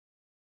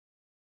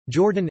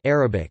Jordan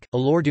Arabic,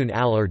 Alordun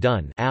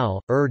al-Urdun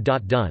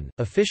al-Ur.dun,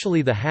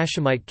 officially the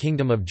Hashemite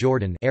Kingdom of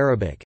Jordan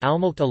Arabic,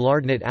 Al-Mulk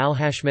al-Ardnat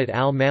al-Hashmit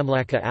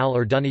al-Mamlaka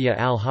al-Urduniya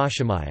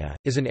al-Hashemiyya,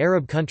 is an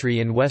Arab country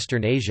in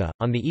Western Asia,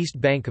 on the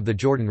east bank of the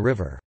Jordan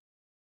River.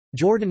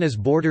 Jordan is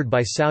bordered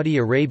by Saudi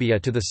Arabia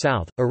to the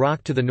south,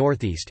 Iraq to the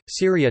northeast,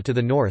 Syria to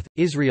the north,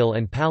 Israel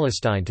and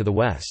Palestine to the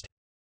west.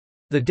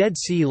 The Dead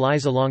Sea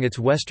lies along its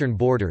western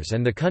borders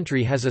and the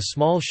country has a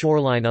small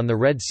shoreline on the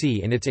Red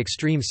Sea in its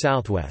extreme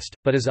southwest,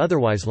 but is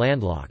otherwise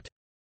landlocked.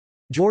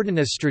 Jordan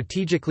is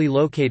strategically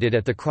located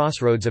at the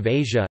crossroads of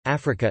Asia,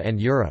 Africa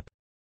and Europe.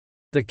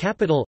 The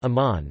capital,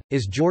 Amman,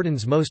 is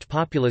Jordan's most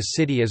populous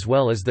city as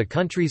well as the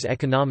country's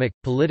economic,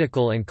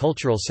 political and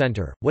cultural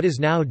center. What is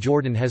now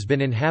Jordan has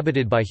been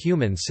inhabited by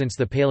humans since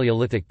the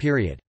Paleolithic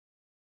period.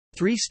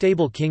 3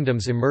 stable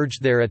kingdoms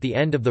emerged there at the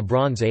end of the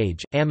Bronze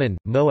Age, Ammon,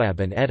 Moab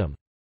and Edom.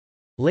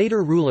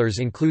 Later rulers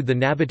include the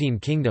Nabatean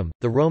Kingdom,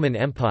 the Roman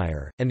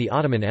Empire, and the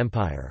Ottoman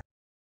Empire.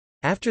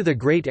 After the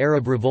Great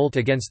Arab Revolt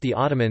against the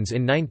Ottomans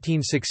in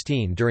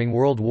 1916 during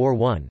World War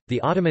I,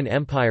 the Ottoman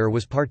Empire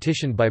was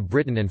partitioned by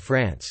Britain and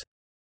France.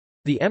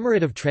 The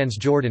Emirate of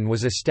Transjordan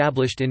was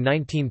established in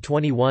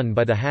 1921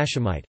 by the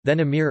Hashemite,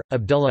 then Emir,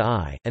 Abdullah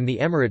I, and the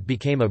emirate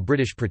became a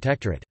British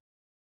protectorate.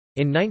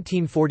 In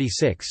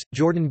 1946,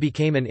 Jordan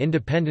became an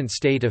independent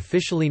state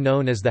officially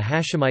known as the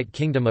Hashemite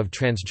Kingdom of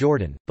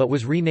Transjordan, but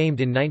was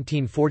renamed in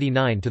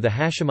 1949 to the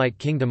Hashemite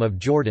Kingdom of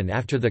Jordan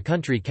after the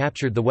country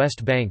captured the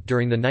West Bank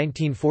during the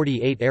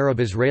 1948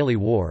 Arab-Israeli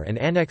War and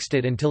annexed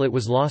it until it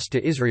was lost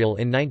to Israel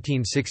in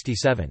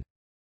 1967.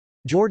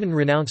 Jordan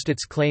renounced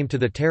its claim to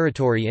the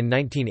territory in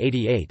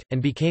 1988,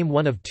 and became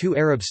one of 2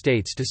 Arab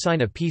states to sign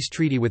a peace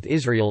treaty with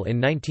Israel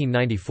in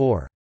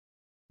 1994.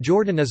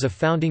 Jordan is a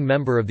founding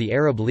member of the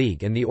Arab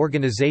League and the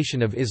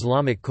Organization of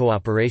Islamic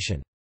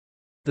Cooperation.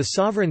 The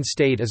sovereign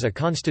state is a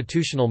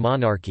constitutional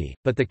monarchy,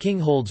 but the king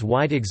holds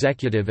wide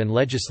executive and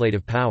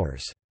legislative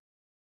powers.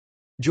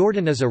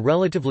 Jordan is a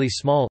relatively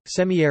small,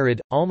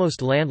 semi-arid,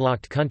 almost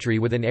landlocked country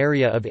with an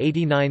area of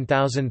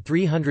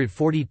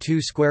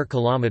 89,342 square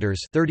kilometers,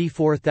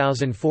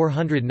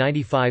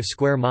 34,495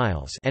 square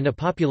miles, and a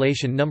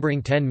population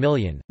numbering 10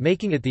 million,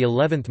 making it the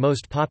 11th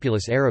most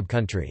populous Arab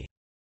country.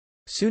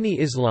 Sunni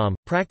Islam,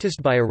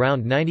 practiced by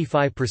around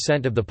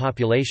 95% of the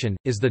population,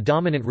 is the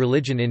dominant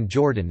religion in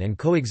Jordan and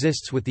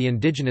coexists with the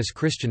indigenous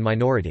Christian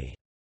minority.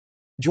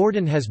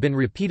 Jordan has been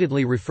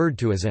repeatedly referred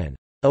to as an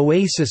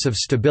oasis of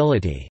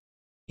stability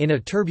in a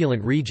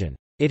turbulent region.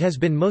 It has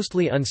been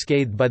mostly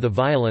unscathed by the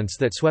violence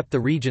that swept the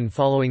region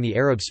following the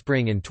Arab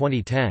Spring in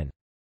 2010.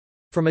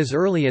 From as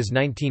early as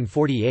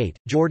 1948,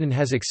 Jordan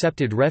has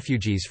accepted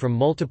refugees from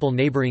multiple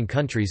neighboring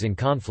countries in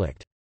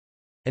conflict.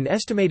 An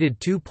estimated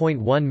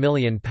 2.1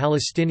 million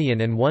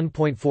Palestinian and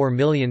 1.4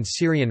 million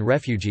Syrian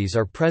refugees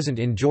are present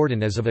in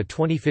Jordan as of a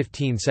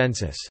 2015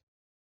 census.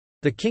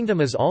 The kingdom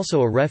is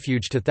also a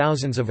refuge to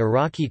thousands of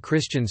Iraqi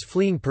Christians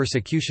fleeing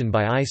persecution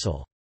by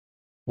ISIL.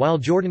 While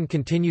Jordan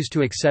continues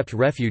to accept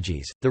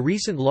refugees, the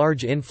recent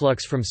large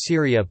influx from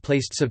Syria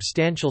placed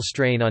substantial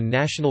strain on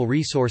national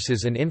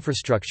resources and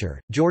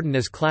infrastructure. Jordan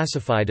is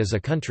classified as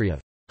a country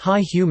of high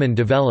human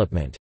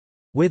development,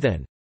 with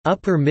an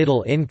upper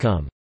middle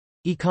income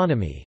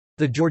economy.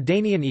 The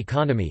Jordanian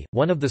economy,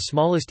 one of the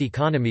smallest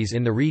economies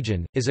in the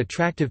region, is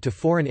attractive to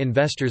foreign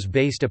investors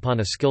based upon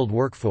a skilled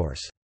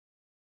workforce.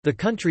 The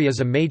country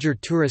is a major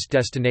tourist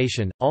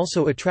destination,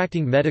 also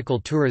attracting medical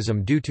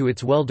tourism due to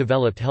its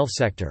well-developed health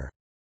sector.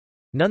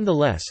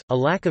 Nonetheless, a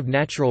lack of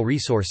natural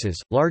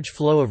resources, large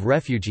flow of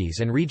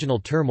refugees and regional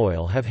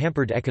turmoil have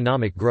hampered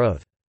economic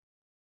growth.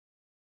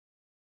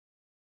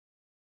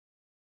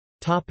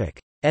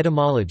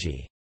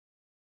 Etymology.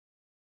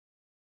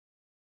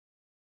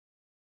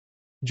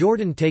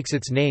 Jordan takes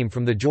its name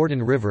from the Jordan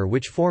River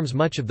which forms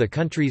much of the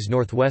country's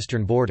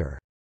northwestern border.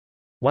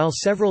 While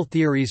several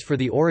theories for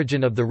the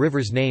origin of the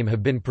river's name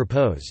have been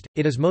proposed,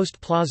 it is most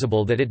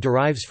plausible that it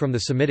derives from the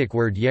Semitic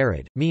word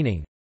yered,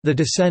 meaning, the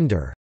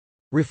descender,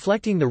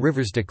 reflecting the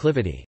river's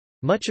declivity.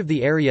 Much of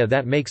the area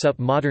that makes up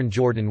modern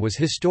Jordan was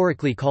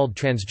historically called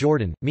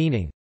Transjordan,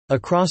 meaning,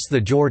 across the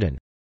Jordan,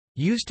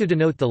 used to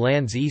denote the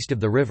lands east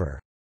of the river.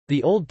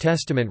 The Old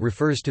Testament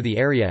refers to the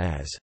area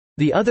as,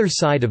 the other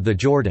side of the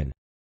Jordan.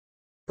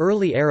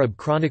 Early Arab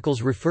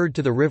chronicles referred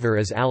to the river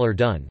as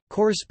al-Urdun,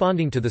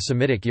 corresponding to the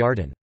Semitic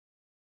Yarden.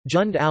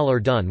 Jund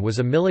al-Urdun was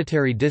a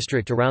military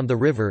district around the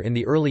river in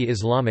the early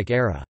Islamic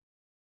era.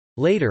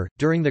 Later,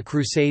 during the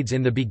Crusades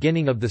in the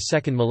beginning of the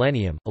second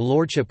millennium, a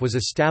lordship was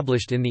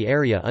established in the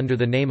area under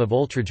the name of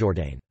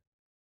Ultrajordan.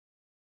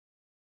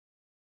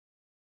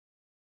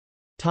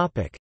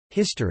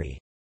 History.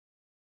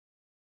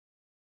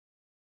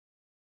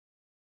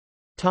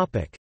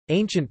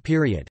 Ancient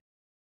period.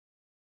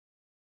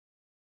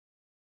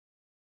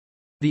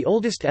 The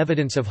oldest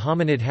evidence of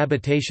hominid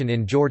habitation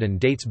in Jordan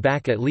dates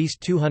back at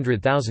least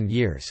 200,000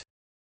 years.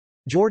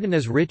 Jordan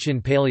is rich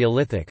in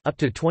Paleolithic up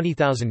to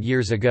 20,000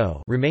 years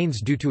ago remains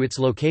due to its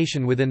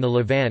location within the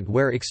Levant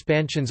where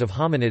expansions of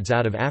hominids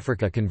out of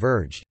Africa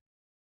converged.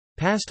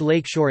 Past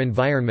lakeshore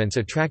environments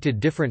attracted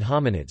different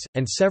hominids,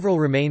 and several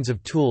remains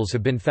of tools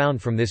have been found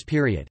from this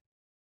period.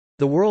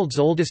 The world's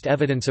oldest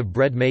evidence of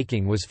bread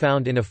making was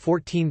found in a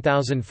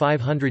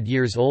 14,500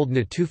 years old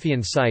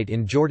Natufian site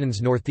in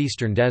Jordan's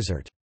northeastern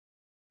desert.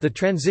 The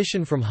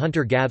transition from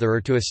hunter-gatherer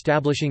to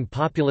establishing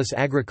populous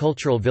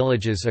agricultural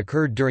villages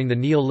occurred during the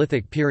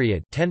Neolithic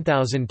period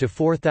 10,000 to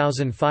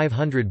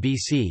 4,500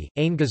 BC.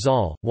 Ain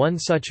Ghazal, one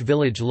such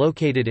village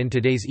located in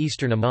today's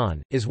eastern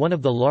Amman, is one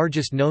of the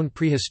largest known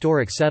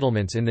prehistoric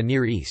settlements in the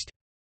Near East.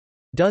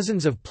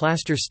 Dozens of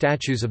plaster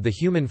statues of the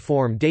human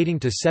form dating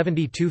to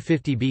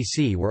 7250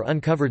 BC were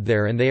uncovered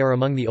there, and they are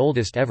among the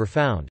oldest ever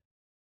found.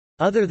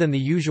 Other than the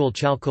usual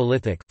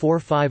Chalcolithic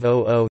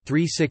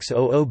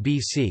 4500–3600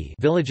 BC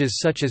villages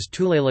such as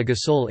Tulayla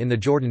Ghassul in the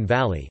Jordan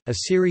Valley, a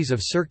series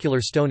of circular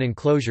stone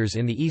enclosures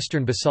in the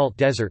eastern basalt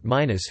desert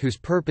Minas whose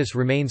purpose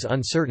remains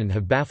uncertain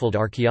have baffled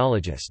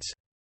archaeologists.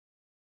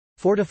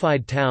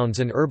 Fortified towns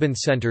and urban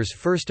centers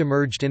first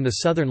emerged in the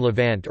southern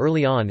Levant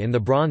early on in the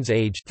Bronze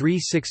Age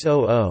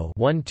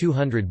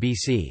 3600–1200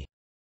 BC.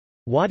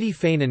 Wadi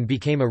Fainan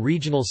became a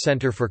regional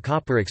center for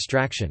copper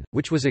extraction,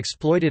 which was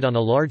exploited on a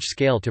large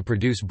scale to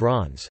produce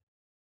bronze.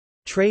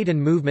 Trade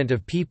and movement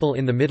of people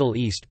in the Middle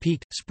East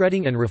peaked,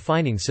 spreading and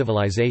refining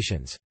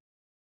civilizations.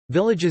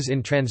 Villages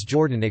in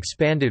Transjordan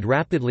expanded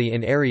rapidly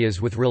in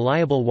areas with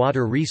reliable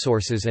water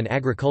resources and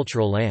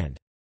agricultural land.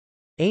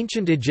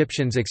 Ancient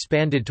Egyptians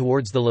expanded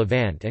towards the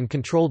Levant and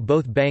controlled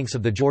both banks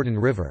of the Jordan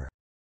River.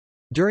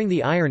 During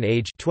the Iron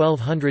Age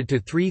 1200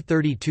 to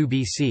 332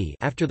 BC,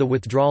 after the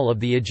withdrawal of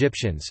the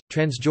Egyptians,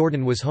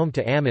 Transjordan was home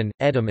to Ammon,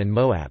 Edom and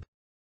Moab.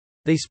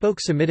 They spoke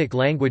Semitic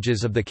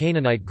languages of the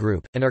Canaanite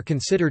group, and are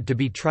considered to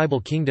be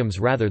tribal kingdoms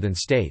rather than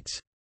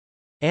states.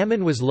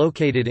 Ammon was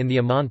located in the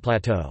Amman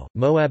Plateau,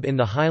 Moab in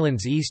the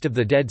highlands east of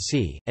the Dead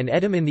Sea, and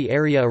Edom in the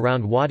area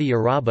around Wadi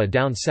Araba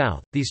down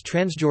south. These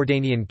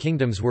Transjordanian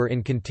kingdoms were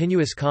in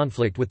continuous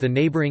conflict with the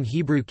neighboring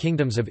Hebrew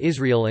kingdoms of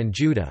Israel and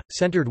Judah,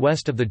 centered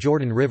west of the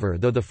Jordan River,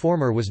 though the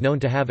former was known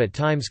to have at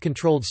times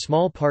controlled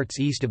small parts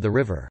east of the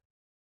river.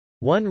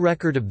 One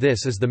record of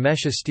this is the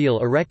Mesha stele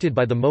erected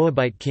by the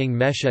Moabite king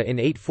Mesha in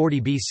 840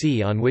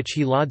 BC, on which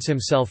he lauds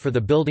himself for the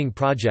building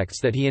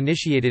projects that he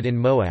initiated in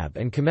Moab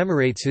and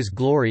commemorates his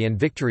glory and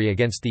victory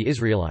against the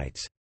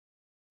Israelites.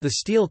 The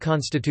stele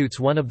constitutes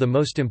one of the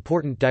most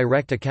important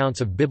direct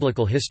accounts of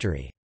biblical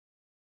history.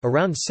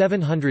 Around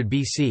 700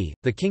 BC,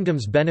 the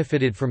kingdoms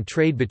benefited from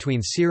trade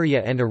between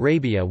Syria and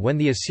Arabia when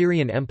the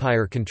Assyrian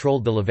Empire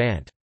controlled the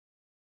Levant.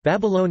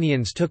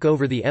 Babylonians took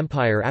over the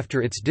empire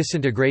after its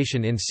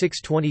disintegration in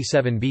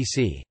 627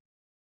 BC.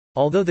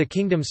 Although the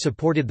kingdoms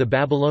supported the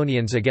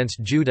Babylonians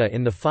against Judah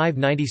in the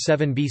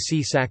 597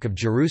 BC sack of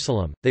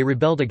Jerusalem, they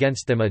rebelled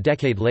against them a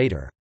decade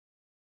later.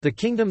 The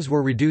kingdoms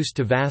were reduced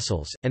to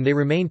vassals, and they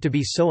remained to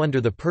be so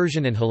under the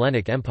Persian and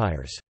Hellenic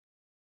empires.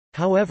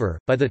 However,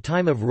 by the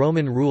time of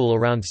Roman rule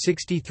around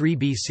 63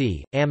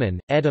 BC, Ammon,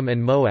 Edom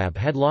and Moab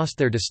had lost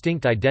their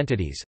distinct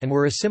identities, and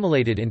were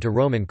assimilated into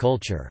Roman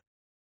culture.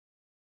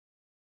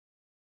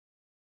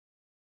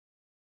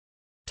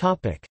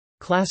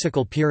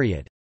 Classical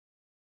period.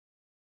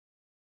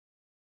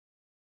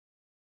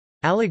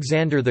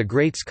 Alexander the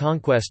Great's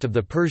conquest of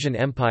the Persian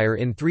Empire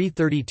in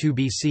 332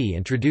 BC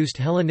introduced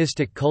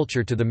Hellenistic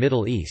culture to the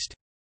Middle East.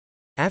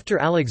 After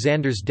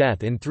Alexander's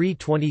death in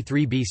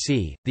 323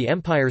 BC, the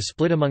empire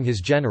split among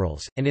his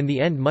generals, and in the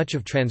end much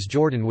of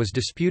Transjordan was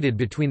disputed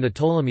between the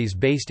Ptolemies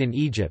based in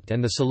Egypt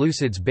and the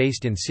Seleucids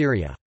based in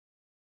Syria.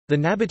 The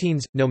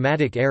Nabateans,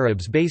 nomadic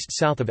Arabs based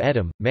south of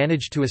Edom,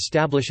 managed to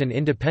establish an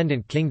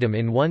independent kingdom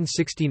in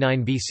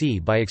 169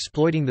 BC by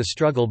exploiting the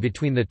struggle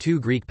between the two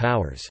Greek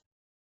powers.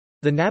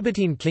 The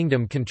Nabatean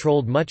kingdom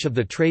controlled much of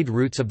the trade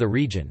routes of the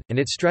region, and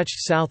it stretched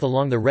south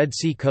along the Red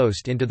Sea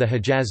coast into the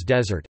Hejaz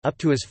Desert, up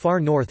to as far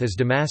north as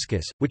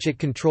Damascus, which it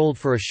controlled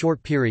for a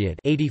short period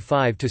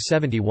 85 to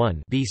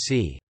 71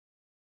 BC.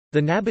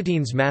 The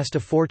Nabateans amassed a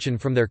fortune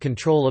from their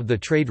control of the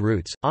trade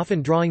routes,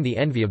 often drawing the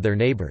envy of their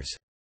neighbors.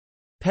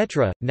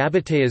 Petra,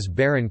 Nabatea's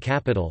barren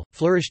capital,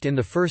 flourished in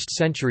the 1st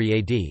century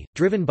AD,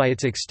 driven by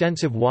its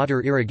extensive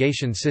water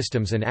irrigation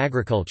systems and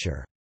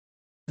agriculture.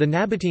 The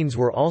Nabateans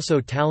were also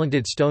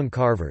talented stone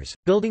carvers,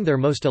 building their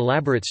most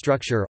elaborate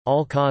structure,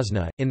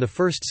 Al-Khazna, in the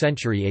 1st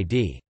century AD.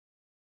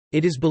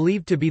 It is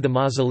believed to be the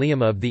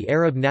mausoleum of the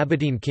Arab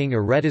Nabatean king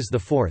Aretas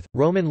IV.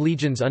 Roman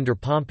legions under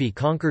Pompey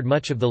conquered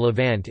much of the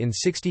Levant in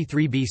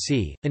 63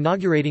 BC,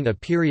 inaugurating a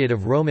period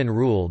of Roman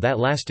rule that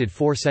lasted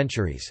 4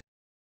 centuries.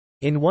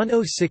 In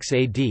 106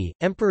 AD,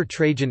 Emperor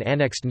Trajan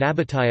annexed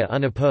Nabatea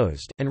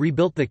unopposed, and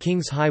rebuilt the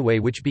King's Highway,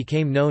 which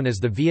became known as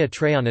the Via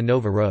Traiana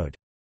Nova Road.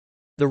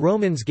 The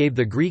Romans gave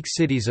the Greek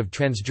cities of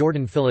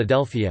Transjordan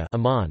Philadelphia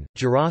Amman,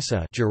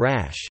 Gerasa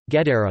Jerash,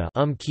 Gedera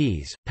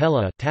Keys,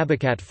 Pella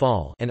Tabakat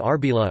Fall and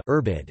Arbela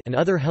Irbid and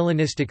other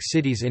Hellenistic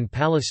cities in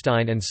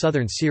Palestine and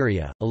southern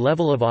Syria, a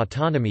level of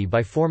autonomy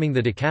by forming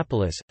the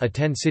Decapolis, a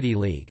 10-city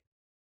league.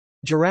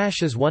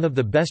 Jerash is one of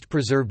the best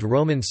preserved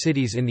Roman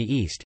cities in the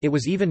east. It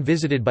was even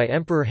visited by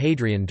Emperor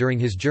Hadrian during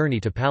his journey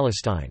to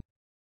Palestine.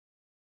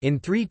 In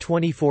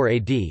 324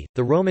 AD,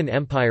 the Roman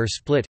Empire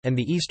split, and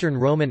the Eastern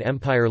Roman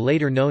Empire,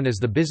 later known as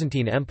the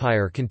Byzantine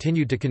Empire,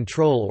 continued to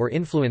control or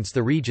influence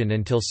the region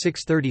until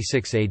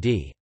 636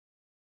 AD.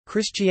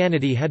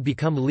 Christianity had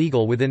become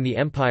legal within the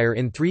empire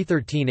in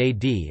 313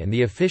 AD and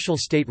the official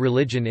state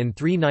religion in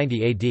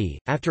 390 AD,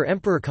 after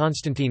Emperor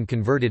Constantine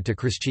converted to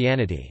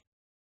Christianity.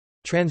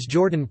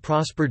 Transjordan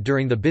prospered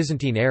during the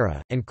Byzantine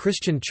era, and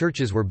Christian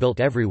churches were built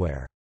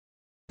everywhere.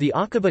 The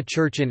Aqaba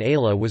Church in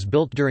Ayla was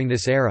built during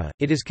this era.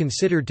 It is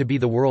considered to be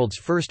the world's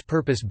first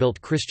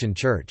purpose-built Christian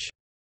church.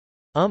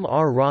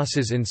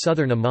 Ar-Rasas in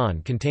southern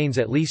Amman contains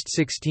at least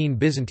 16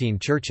 Byzantine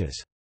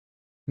churches.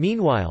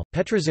 Meanwhile,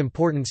 Petra's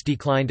importance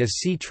declined as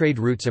sea trade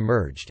routes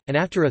emerged, and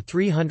after a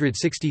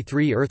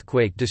 363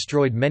 earthquake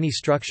destroyed many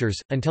structures,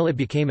 until it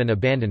became an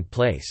abandoned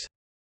place.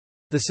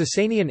 The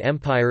Sasanian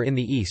Empire in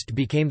the east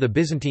became the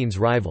Byzantines'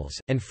 rivals,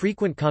 and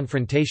frequent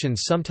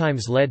confrontations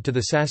sometimes led to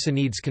the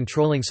Sassanids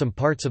controlling some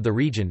parts of the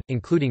region,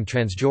 including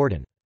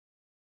Transjordan.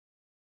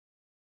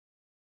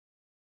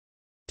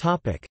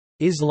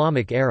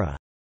 Islamic era.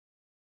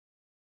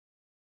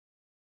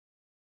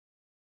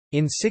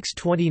 In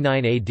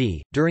 629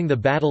 AD, during the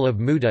Battle of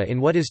Muta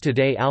in what is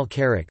today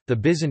Al-Karak, the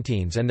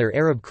Byzantines and their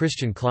Arab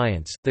Christian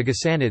clients, the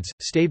Ghassanids,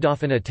 staved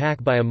off an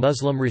attack by a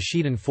Muslim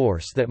Rashidun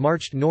force that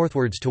marched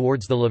northwards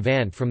towards the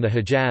Levant from the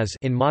Hejaz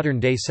in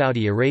modern-day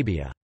Saudi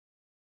Arabia.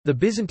 The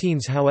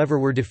Byzantines, however,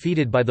 were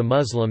defeated by the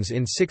Muslims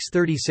in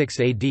 636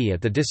 AD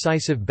at the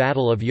decisive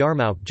Battle of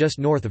Yarmouk just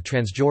north of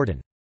Transjordan.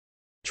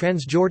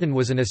 Transjordan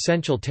was an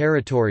essential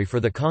territory for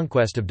the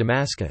conquest of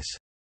Damascus.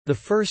 The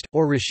first,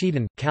 or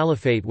Rashidun,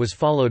 caliphate was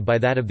followed by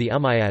that of the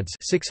Umayyads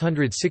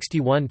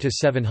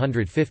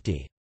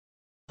 661–750.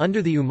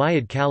 Under the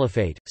Umayyad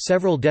Caliphate,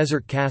 several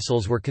desert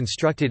castles were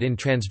constructed in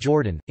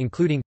Transjordan,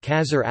 including,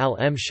 Qasr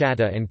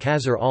al-Shatta and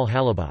Qasr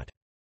al-Halabat.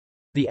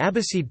 The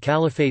Abbasid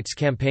Caliphate's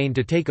campaign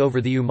to take over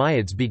the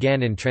Umayyads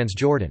began in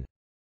Transjordan.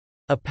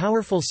 A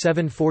powerful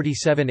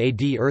 747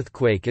 AD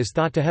earthquake is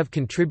thought to have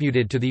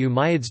contributed to the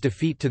Umayyads'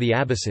 defeat to the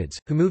Abbasids,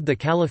 who moved the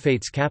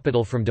Caliphate's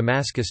capital from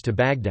Damascus to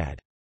Baghdad.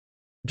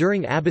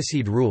 During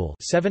Abbasid rule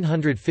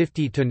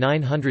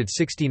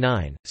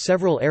 750–969,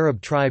 several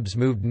Arab tribes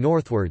moved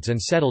northwards and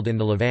settled in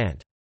the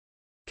Levant.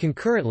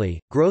 Concurrently,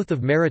 growth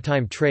of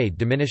maritime trade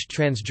diminished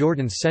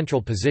Transjordan's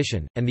central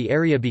position, and the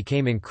area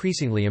became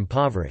increasingly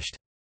impoverished.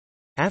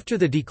 After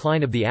the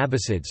decline of the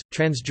Abbasids,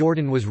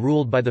 Transjordan was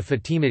ruled by the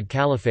Fatimid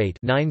Caliphate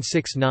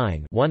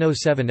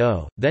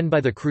 969–1070, then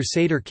by the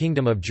Crusader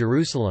Kingdom of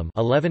Jerusalem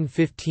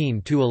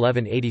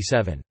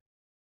 1115–1187.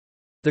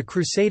 The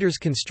Crusaders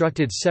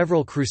constructed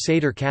several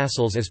Crusader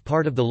castles as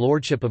part of the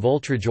lordship of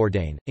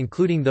Ultrajordain,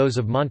 including those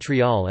of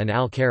Montreal and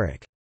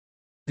Al-Karak.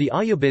 The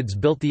Ayyubids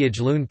built the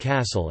Ajloun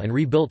castle and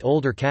rebuilt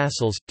older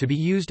castles, to be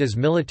used as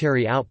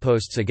military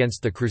outposts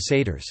against the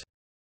Crusaders.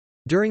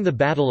 During the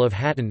Battle of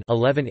Hattin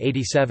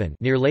 1187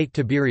 near Lake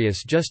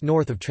Tiberias just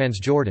north of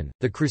Transjordan,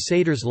 the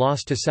Crusaders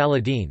lost to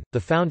Saladin,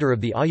 the founder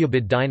of the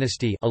Ayyubid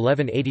dynasty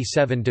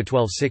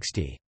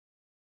 1187–1260.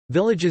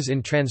 Villages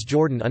in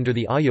Transjordan under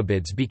the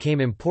Ayyubids became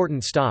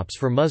important stops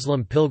for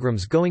Muslim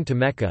pilgrims going to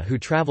Mecca who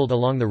traveled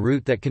along the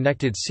route that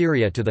connected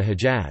Syria to the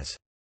Hejaz.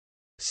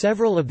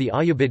 Several of the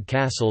Ayyubid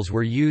castles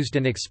were used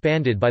and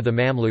expanded by the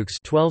Mamluks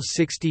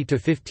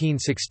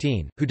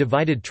 1260–1516, who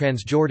divided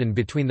Transjordan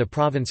between the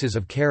provinces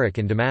of Karak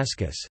and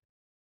Damascus.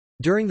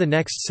 During the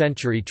next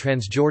century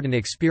Transjordan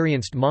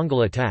experienced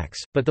Mongol attacks,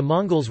 but the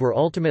Mongols were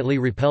ultimately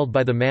repelled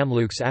by the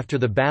Mamluks after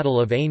the Battle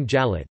of Ain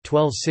Jalut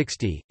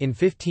 1260. In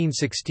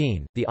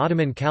 1516, the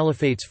Ottoman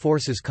Caliphate's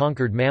forces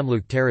conquered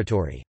Mamluk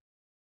territory.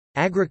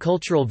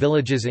 Agricultural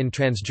villages in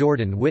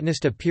Transjordan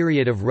witnessed a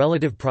period of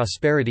relative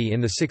prosperity in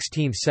the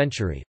 16th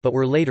century, but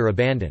were later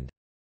abandoned.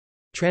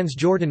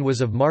 Transjordan was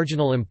of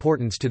marginal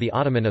importance to the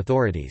Ottoman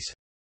authorities.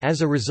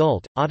 As a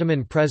result,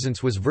 Ottoman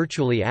presence was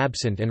virtually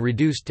absent and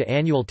reduced to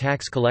annual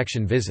tax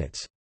collection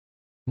visits.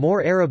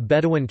 More Arab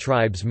Bedouin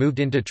tribes moved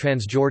into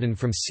Transjordan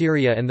from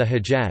Syria and the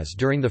Hejaz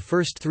during the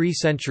first 3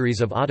 centuries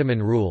of Ottoman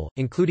rule,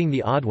 including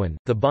the Adwan,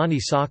 the Bani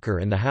Sakhr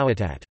and the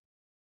Hawattat.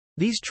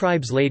 These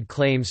tribes laid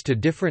claims to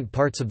different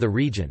parts of the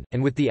region,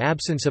 and with the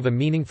absence of a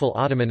meaningful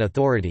Ottoman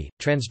authority,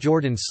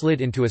 Transjordan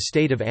slid into a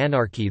state of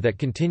anarchy that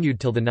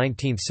continued till the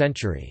 19th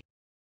century.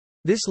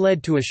 This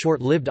led to a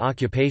short-lived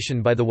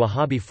occupation by the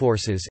Wahhabi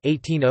forces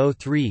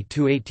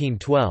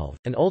 1803–1812,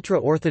 an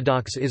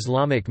ultra-Orthodox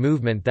Islamic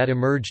movement that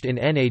emerged in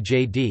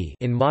Najd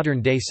in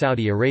modern-day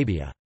Saudi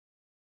Arabia.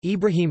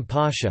 Ibrahim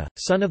Pasha,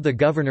 son of the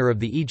governor of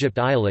the Egypt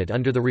Eyalet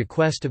under the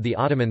request of the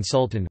Ottoman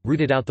Sultan,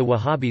 rooted out the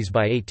Wahhabis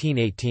by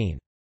 1818.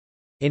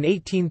 In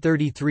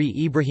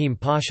 1833 Ibrahim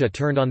Pasha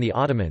turned on the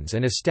Ottomans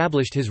and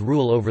established his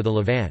rule over the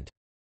Levant.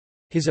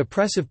 His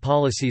oppressive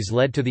policies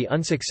led to the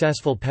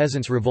unsuccessful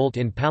Peasants' Revolt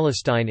in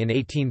Palestine in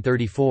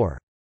 1834.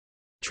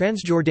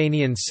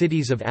 Transjordanian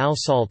cities of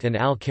Al-Salt and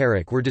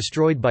Al-Karak were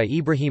destroyed by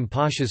Ibrahim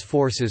Pasha's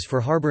forces for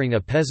harboring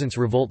a Peasants'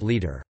 Revolt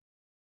leader.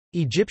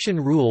 Egyptian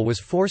rule was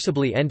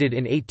forcibly ended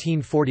in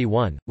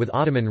 1841, with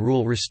Ottoman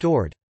rule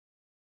restored.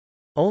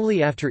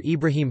 Only after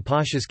Ibrahim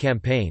Pasha's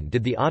campaign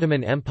did the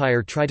Ottoman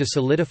Empire try to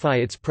solidify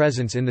its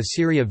presence in the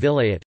Syria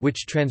Vilayet,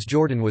 which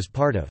Transjordan was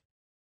part of.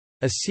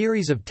 A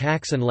series of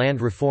tax and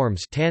land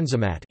reforms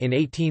Tanzimat in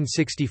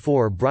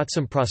 1864 brought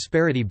some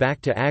prosperity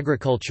back to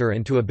agriculture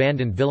and to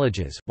abandoned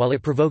villages, while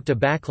it provoked a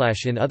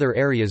backlash in other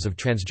areas of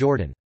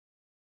Transjordan.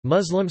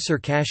 Muslim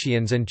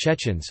Circassians and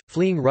Chechens,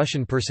 fleeing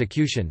Russian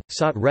persecution,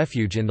 sought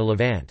refuge in the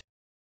Levant.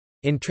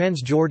 In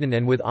Transjordan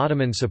and with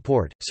Ottoman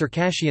support,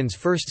 Circassians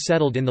first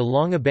settled in the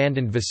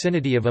long-abandoned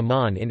vicinity of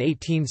Amman in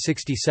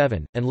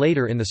 1867, and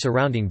later in the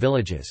surrounding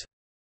villages.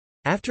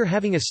 After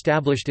having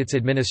established its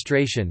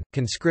administration,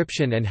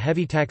 conscription and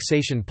heavy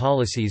taxation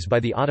policies by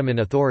the Ottoman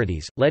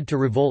authorities, led to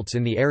revolts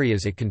in the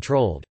areas it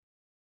controlled.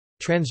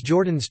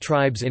 Transjordan's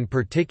tribes in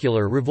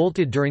particular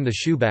revolted during the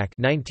Shubak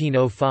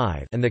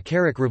 1905 and the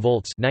Karak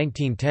revolts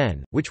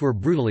 1910, which were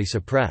brutally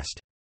suppressed.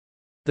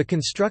 The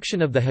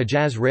construction of the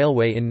Hejaz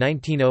Railway in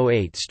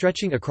 1908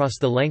 stretching across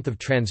the length of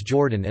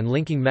Transjordan and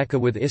linking Mecca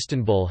with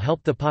Istanbul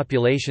helped the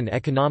population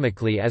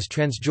economically as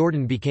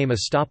Transjordan became a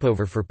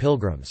stopover for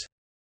pilgrims.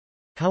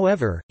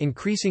 However,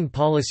 increasing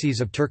policies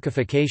of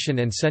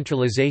Turkification and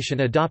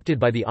centralization adopted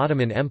by the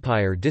Ottoman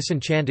Empire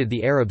disenchanted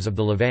the Arabs of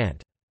the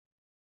Levant.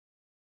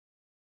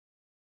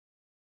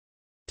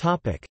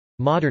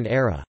 Modern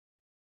era.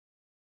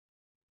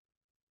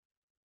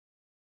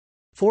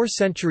 4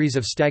 centuries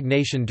of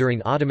stagnation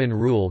during Ottoman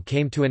rule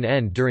came to an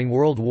end during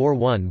World War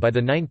I by the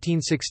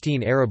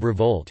 1916 Arab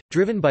Revolt,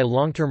 driven by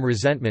long-term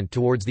resentment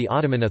towards the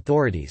Ottoman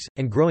authorities,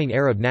 and growing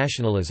Arab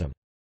nationalism.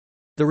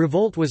 The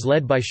revolt was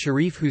led by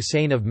Sharif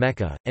Hussein of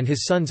Mecca, and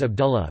his sons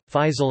Abdullah,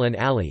 Faisal and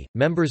Ali,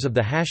 members of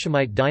the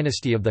Hashemite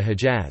dynasty of the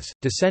Hejaz,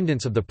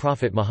 descendants of the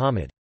Prophet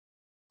Muhammad.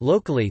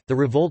 Locally, the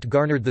revolt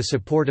garnered the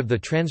support of the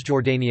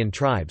Transjordanian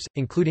tribes,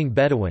 including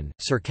Bedouin,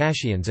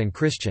 Circassians and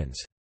Christians.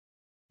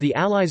 The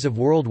allies of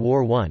World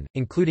War I,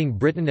 including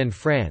Britain and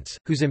France,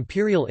 whose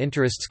imperial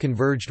interests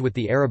converged with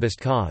the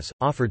Arabist cause,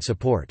 offered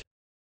support.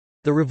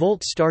 The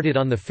revolt started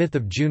on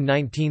 5 June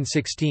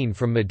 1916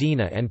 from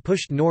Medina and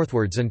pushed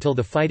northwards until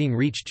the fighting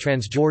reached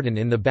Transjordan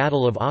in the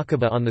Battle of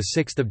Aqaba on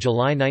 6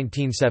 July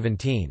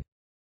 1917.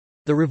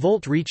 The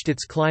revolt reached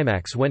its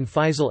climax when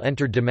Faisal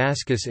entered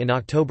Damascus in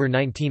October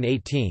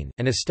 1918,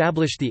 and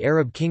established the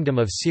Arab Kingdom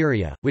of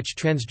Syria, which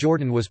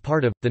Transjordan was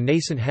part of. The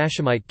nascent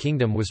Hashemite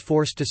kingdom was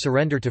forced to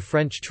surrender to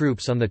French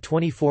troops on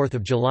 24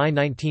 July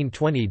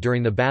 1920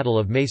 during the Battle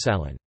of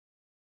Maysalon.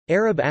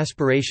 Arab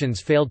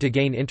aspirations failed to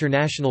gain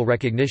international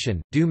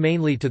recognition, due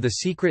mainly to the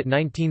secret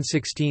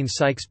 1916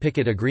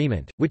 Sykes-Picot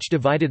Agreement, which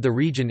divided the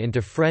region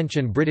into French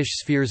and British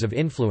spheres of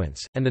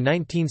influence, and the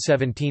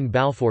 1917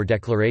 Balfour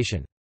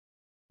Declaration.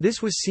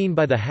 This was seen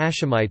by the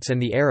Hashemites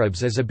and the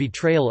Arabs as a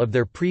betrayal of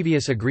their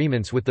previous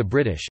agreements with the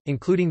British,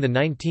 including the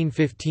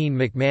 1915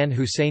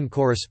 McMahon-Hussein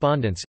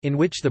Correspondence, in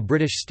which the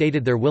British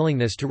stated their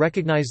willingness to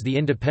recognize the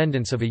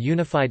independence of a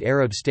unified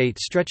Arab state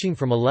stretching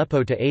from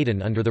Aleppo to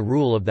Aden under the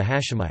rule of the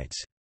Hashemites.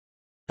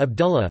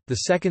 Abdullah, the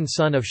second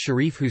son of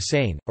Sharif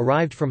Hussein,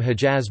 arrived from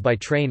Hejaz by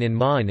train in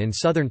Ma'an in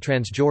southern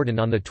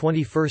Transjordan on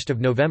 21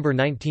 November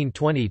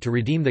 1920 to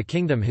redeem the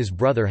kingdom his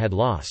brother had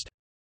lost.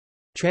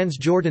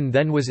 Transjordan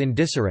then was in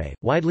disarray,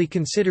 widely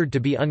considered to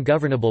be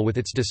ungovernable with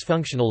its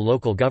dysfunctional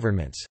local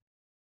governments.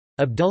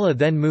 Abdullah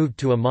then moved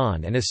to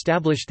Amman and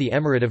established the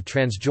Emirate of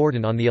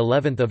Transjordan on the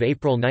 11th of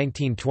April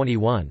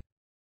 1921.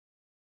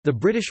 The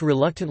British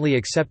reluctantly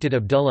accepted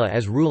Abdullah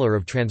as ruler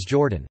of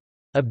Transjordan.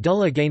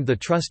 Abdullah gained the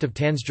trust of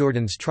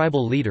Transjordan's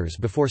tribal leaders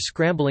before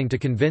scrambling to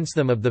convince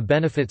them of the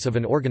benefits of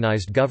an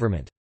organized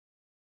government.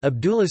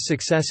 Abdullah's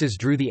successes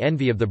drew the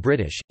envy of the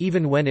British,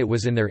 even when it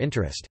was in their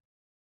interest.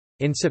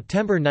 In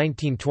September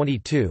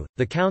 1922,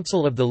 the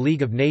Council of the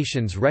League of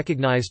Nations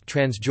recognized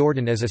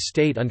Transjordan as a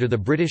state under the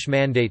British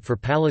Mandate for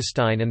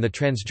Palestine and the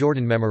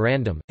Transjordan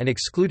Memorandum, and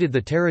excluded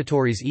the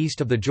territories east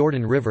of the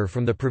Jordan River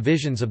from the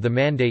provisions of the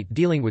mandate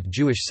dealing with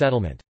Jewish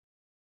settlement.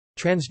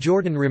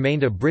 Transjordan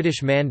remained a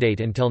British mandate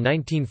until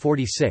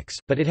 1946,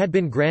 but it had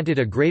been granted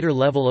a greater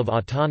level of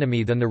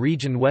autonomy than the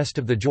region west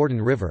of the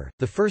Jordan River.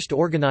 The first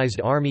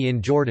organized army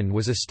in Jordan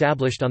was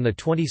established on the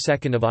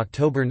 22nd of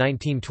October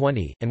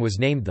 1920 and was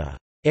named the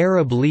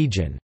Arab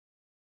Legion.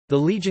 The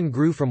legion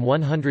grew from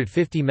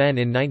 150 men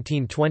in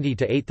 1920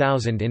 to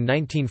 8,000 in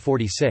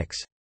 1946.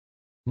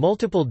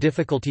 Multiple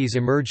difficulties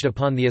emerged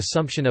upon the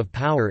assumption of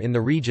power in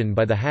the region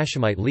by the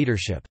Hashemite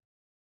leadership.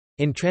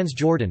 In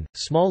Transjordan,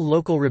 small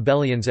local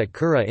rebellions at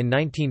Qura in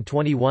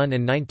 1921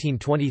 and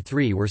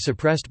 1923 were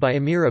suppressed by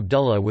Emir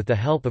Abdullah with the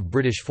help of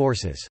British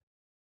forces.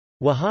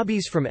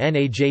 Wahhabis from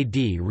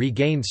Najd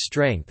regained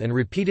strength and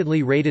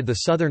repeatedly raided the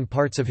southern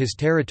parts of his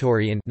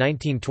territory in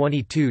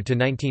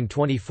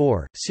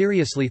 1922–1924,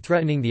 seriously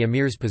threatening the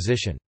emir's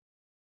position.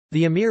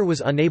 The emir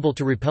was unable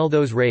to repel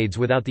those raids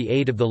without the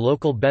aid of the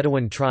local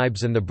Bedouin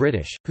tribes and the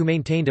British, who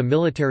maintained a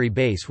military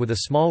base with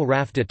a small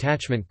RAF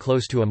detachment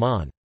close to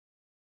Amman.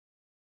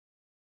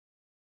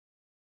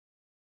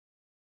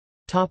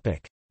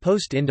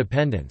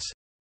 Post-independence.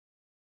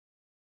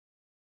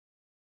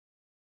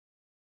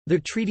 The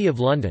Treaty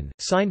of London,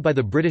 signed by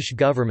the British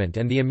government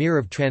and the Emir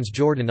of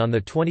Transjordan on the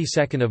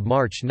 22nd of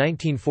March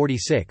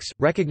 1946,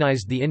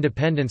 recognized the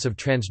independence of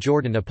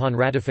Transjordan upon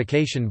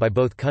ratification by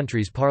both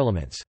countries'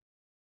 parliaments.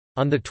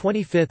 On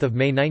 25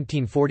 May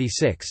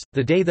 1946,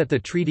 the day that the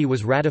treaty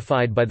was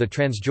ratified by the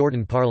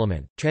Transjordan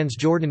Parliament,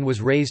 Transjordan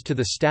was raised to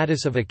the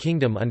status of a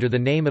kingdom under the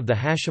name of the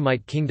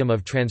Hashemite Kingdom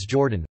of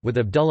Transjordan, with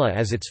Abdullah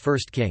as its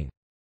first king.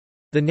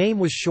 The name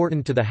was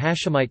shortened to the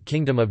Hashemite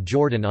Kingdom of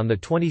Jordan on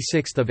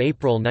 26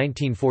 April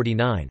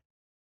 1949.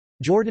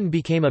 Jordan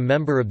became a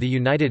member of the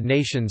United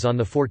Nations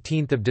on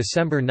 14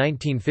 December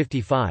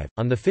 1955.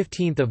 On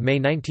 15 May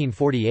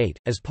 1948,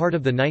 as part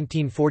of the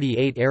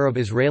 1948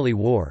 Arab-Israeli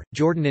War,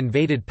 Jordan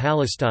invaded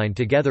Palestine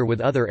together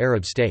with other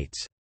Arab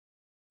states.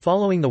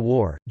 Following the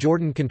war,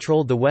 Jordan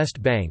controlled the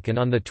West Bank, and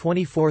on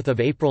 24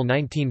 April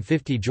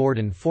 1950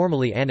 Jordan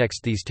formally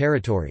annexed these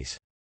territories.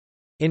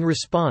 In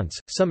response,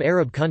 some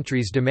Arab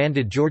countries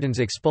demanded Jordan's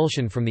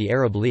expulsion from the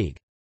Arab League.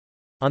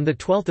 On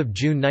 12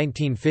 June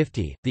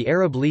 1950, the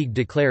Arab League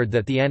declared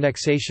that the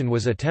annexation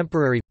was a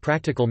temporary,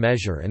 practical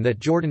measure and that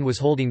Jordan was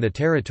holding the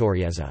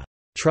territory as a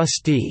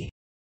trustee,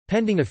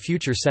 pending a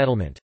future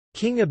settlement.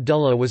 King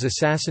Abdullah was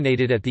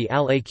assassinated at the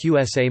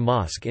Al-Aqsa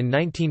Mosque in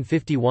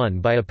 1951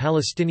 by a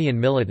Palestinian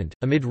militant.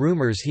 Amid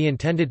rumors he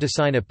intended to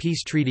sign a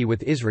peace treaty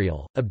with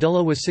Israel,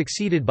 Abdullah was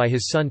succeeded by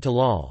his son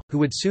Talal, who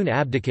would soon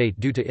abdicate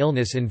due to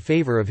illness in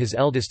favor of his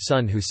eldest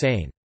son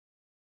Hussein.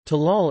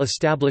 Talal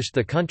established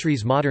the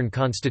country's modern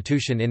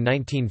constitution in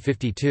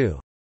 1952.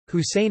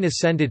 Hussein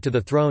ascended to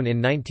the throne in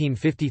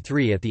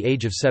 1953 at the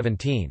age of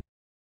 17.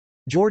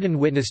 Jordan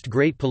witnessed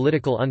great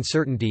political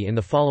uncertainty in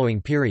the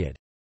following period.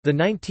 The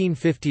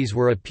 1950s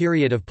were a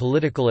period of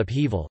political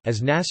upheaval,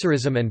 as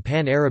Nasserism and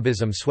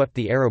Pan-Arabism swept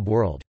the Arab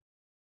world.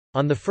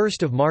 On 1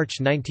 March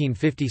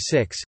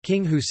 1956,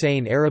 King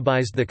Hussein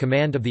Arabized the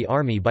command of the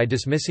army by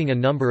dismissing a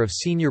number of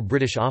senior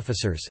British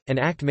officers, an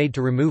act made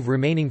to remove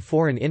remaining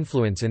foreign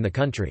influence in the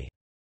country.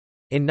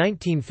 In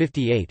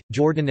 1958,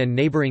 Jordan and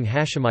neighbouring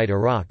Hashemite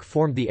Iraq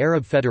formed the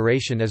Arab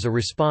Federation as a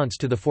response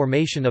to the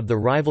formation of the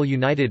rival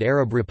United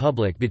Arab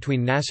Republic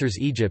between Nasser's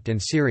Egypt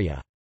and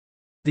Syria.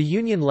 The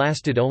union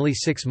lasted only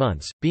 6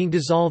 months, being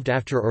dissolved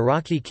after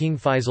Iraqi King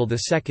Faisal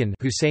II,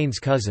 Hussein's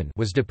cousin,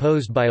 was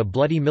deposed by a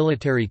bloody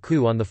military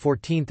coup on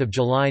 14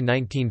 July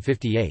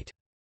 1958.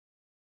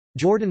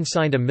 Jordan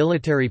signed a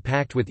military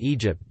pact with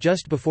Egypt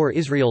just before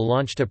Israel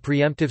launched a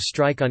preemptive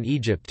strike on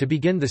Egypt to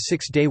begin the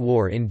Six-Day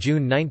War in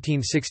June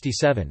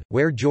 1967,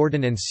 where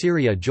Jordan and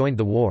Syria joined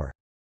the war.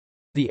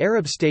 The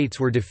Arab states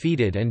were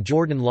defeated and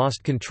Jordan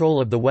lost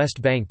control of the West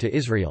Bank to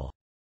Israel.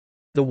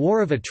 The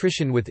War of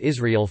Attrition with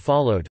Israel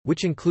followed,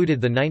 which included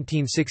the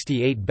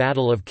 1968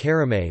 Battle of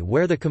Karameh,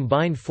 where the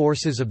combined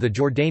forces of the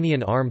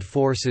Jordanian Armed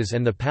Forces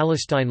and the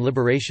Palestine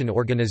Liberation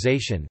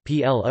Organization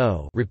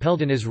 (PLO)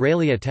 repelled an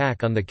Israeli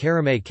attack on the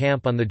Karameh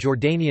camp on the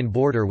Jordanian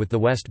border with the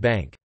West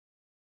Bank.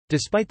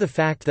 Despite the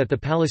fact that the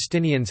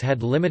Palestinians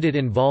had limited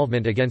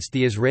involvement against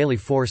the Israeli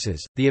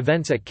forces, the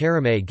events at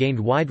Karameh gained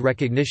wide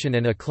recognition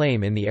and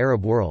acclaim in the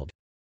Arab world.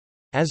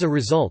 As a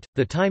result,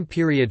 the time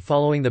period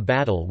following the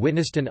battle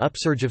witnessed an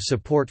upsurge of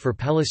support for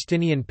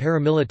Palestinian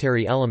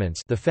paramilitary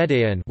elements, the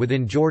Fedayeen,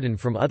 within Jordan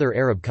from other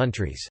Arab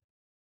countries.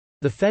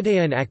 The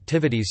Fedayeen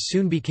activities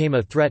soon became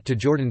a threat to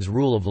Jordan's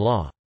rule of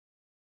law.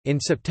 In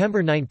September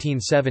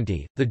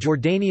 1970, the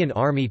Jordanian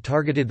army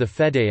targeted the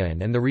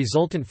Fedayeen and the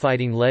resultant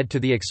fighting led to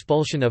the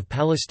expulsion of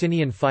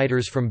Palestinian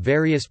fighters from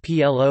various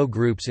PLO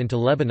groups into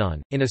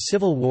Lebanon, in a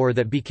civil war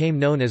that became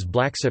known as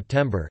Black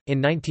September. In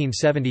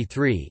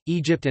 1973,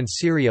 Egypt and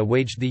Syria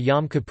waged the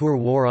Yom Kippur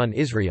War on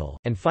Israel,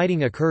 and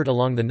fighting occurred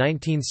along the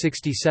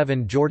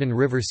 1967 Jordan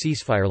River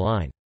ceasefire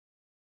line.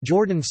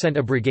 Jordan sent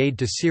a brigade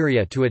to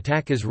Syria to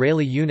attack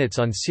Israeli units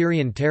on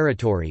Syrian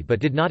territory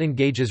but did not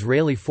engage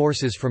Israeli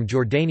forces from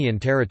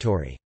Jordanian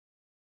territory.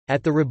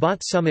 At the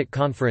Rabat Summit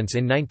Conference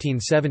in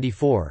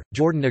 1974,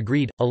 Jordan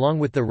agreed, along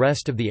with the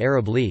rest of the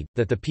Arab League,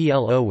 that the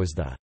PLO was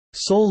the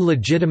sole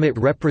legitimate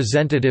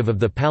representative of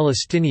the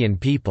Palestinian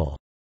people.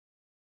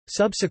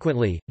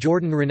 Subsequently,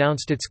 Jordan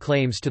renounced its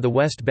claims to the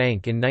West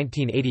Bank in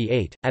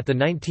 1988. At the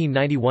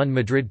 1991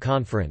 Madrid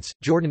Conference,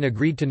 Jordan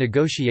agreed to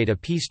negotiate a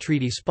peace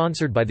treaty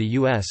sponsored by the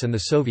US and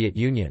the Soviet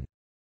Union.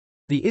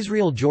 The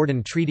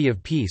Israel-Jordan Treaty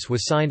of Peace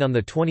was signed on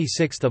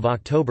 26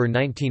 October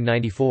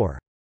 1994.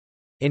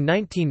 In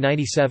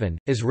 1997,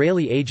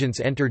 Israeli agents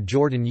entered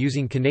Jordan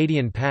using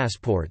Canadian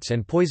passports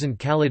and poisoned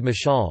Khalid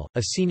Mashal,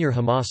 a senior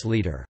Hamas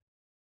leader.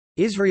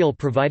 Israel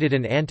provided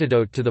an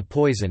antidote to the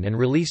poison and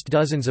released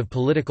dozens of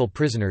political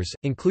prisoners,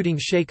 including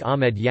Sheikh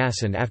Ahmed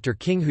Yassin after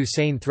King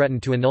Hussein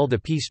threatened to annul the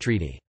peace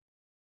treaty.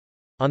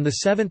 On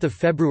 7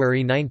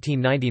 February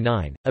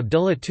 1999,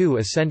 Abdullah II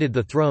ascended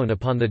the throne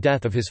upon the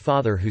death of his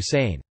father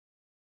Hussein.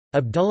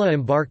 Abdullah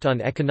embarked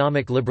on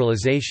economic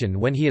liberalization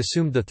when he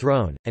assumed the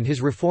throne, and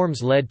his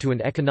reforms led to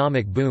an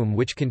economic boom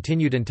which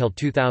continued until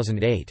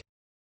 2008.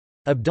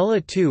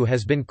 Abdullah II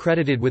has been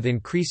credited with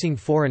increasing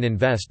foreign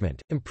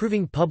investment,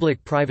 improving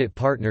public-private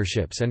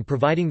partnerships and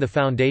providing the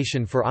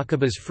foundation for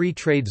Aqaba's free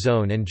trade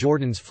zone and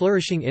Jordan's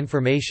flourishing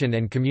information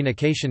and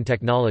communication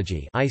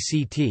technology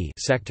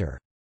sector.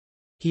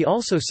 He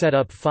also set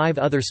up 5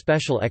 other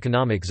special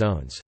economic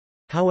zones.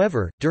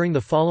 However, during the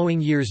following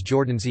years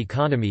Jordan's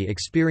economy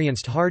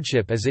experienced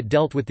hardship as it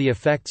dealt with the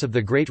effects of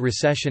the Great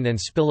Recession and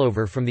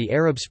spillover from the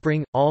Arab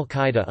Spring.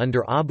 Al-Qaeda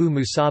under Abu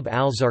Musab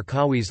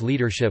al-Zarqawi's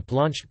leadership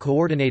launched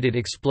coordinated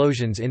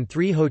explosions in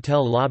 3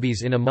 hotel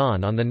lobbies in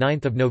Amman on 9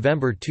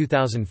 November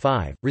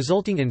 2005,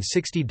 resulting in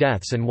 60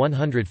 deaths and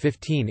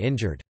 115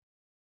 injured.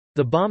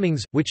 The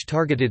bombings, which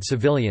targeted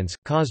civilians,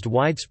 caused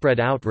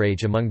widespread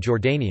outrage among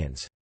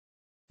Jordanians.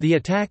 The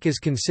attack is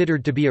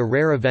considered to be a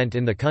rare event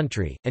in the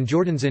country, and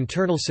Jordan's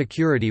internal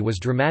security was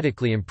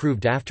dramatically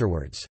improved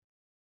afterwards.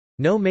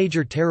 No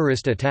major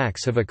terrorist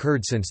attacks have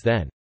occurred since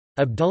then.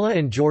 Abdullah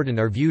and Jordan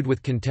are viewed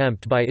with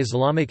contempt by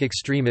Islamic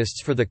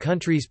extremists for the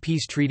country's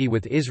peace treaty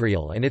with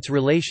Israel and its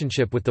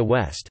relationship with the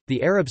West.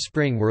 The Arab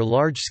Spring were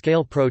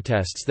large-scale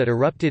protests that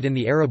erupted in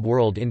the Arab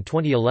world in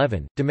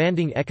 2011,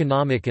 demanding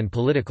economic and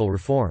political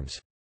reforms.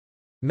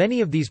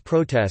 Many of these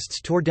protests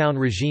tore down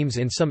regimes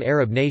in some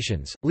Arab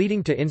nations,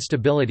 leading to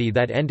instability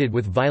that ended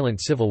with violent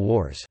civil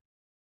wars.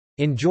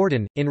 In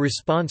Jordan, in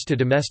response to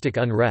domestic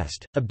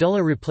unrest,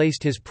 Abdullah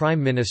replaced his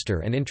prime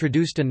minister and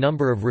introduced a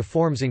number of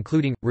reforms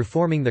including,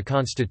 reforming the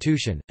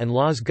constitution, and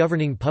laws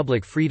governing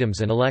public freedoms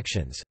and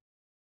elections.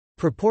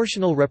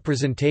 Proportional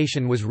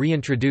representation was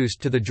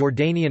reintroduced to the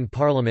Jordanian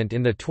parliament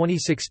in the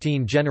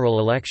 2016 general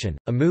election,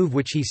 a move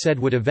which he said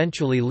would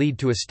eventually lead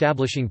to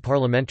establishing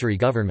parliamentary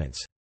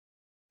governments.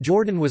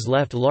 Jordan was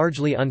left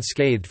largely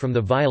unscathed from the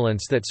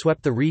violence that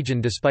swept the region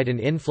despite an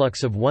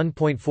influx of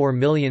 1.4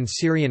 million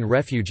Syrian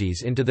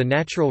refugees into the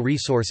natural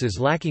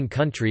resources-lacking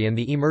country and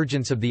the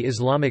emergence of the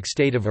Islamic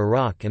State of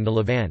Iraq and the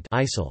Levant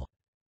 (ISIL).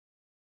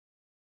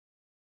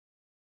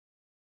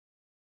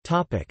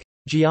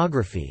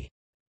 Geography.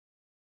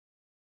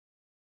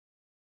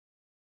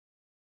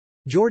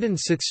 Jordan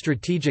sits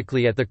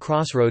strategically at the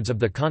crossroads of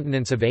the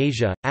continents of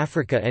Asia,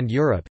 Africa and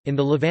Europe, in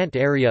the Levant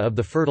area of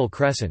the Fertile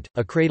Crescent,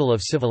 a cradle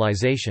of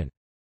civilization.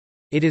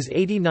 It is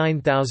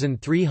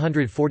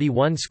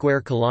 89,341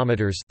 square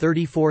kilometers,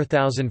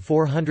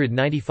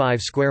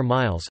 34,495 square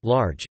miles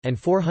large, and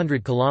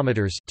 400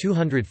 kilometers,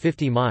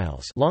 250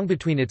 miles long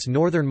between its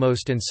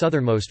northernmost and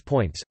southernmost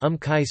points,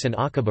 Qais and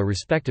Aqaba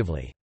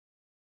respectively.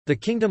 The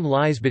kingdom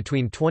lies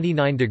between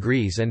 29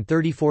 degrees and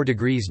 34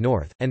 degrees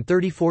north, and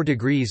 34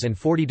 degrees and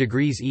 40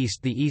 degrees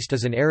east. The east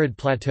is an arid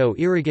plateau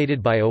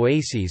irrigated by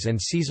oases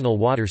and seasonal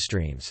water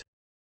streams.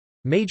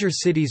 Major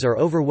cities are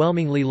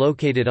overwhelmingly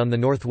located on the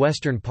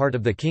northwestern part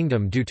of the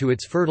kingdom due to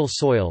its fertile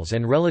soils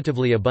and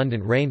relatively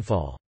abundant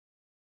rainfall.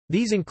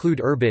 These include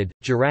Irbid,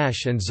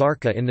 Jerash and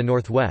Zarqa in the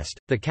northwest,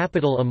 the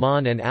capital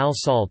Amman and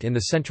Al-Salt in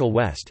the central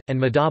west,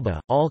 and Madaba,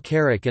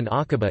 Al-Karak and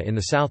Aqaba in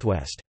the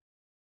southwest.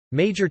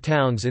 Major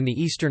towns in the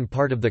eastern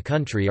part of the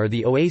country are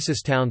the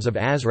oasis towns of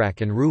Azraq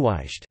and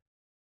Ruwaisht.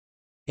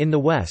 In the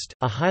west,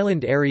 a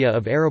highland area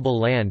of arable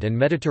land and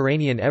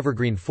Mediterranean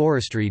evergreen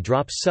forestry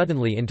drops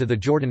suddenly into the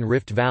Jordan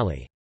Rift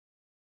Valley.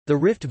 The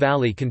Rift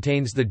Valley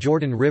contains the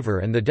Jordan River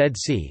and the Dead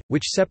Sea,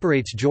 which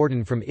separates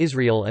Jordan from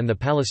Israel and the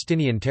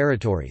Palestinian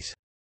territories.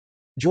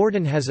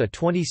 Jordan has a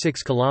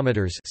 26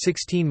 kilometers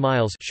 (16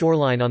 miles)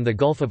 shoreline on the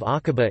Gulf of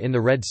Aqaba in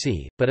the Red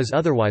Sea, but is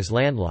otherwise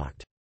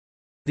landlocked.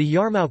 The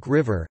Yarmouk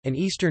River, an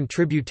eastern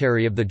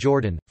tributary of the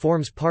Jordan,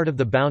 forms part of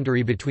the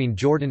boundary between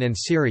Jordan and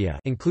Syria,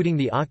 including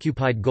the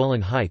occupied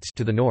Golan Heights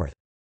to the north.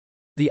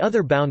 The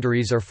other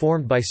boundaries are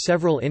formed by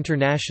several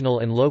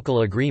international and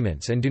local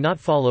agreements and do not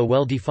follow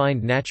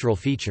well-defined natural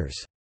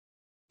features.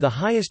 The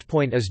highest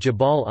point is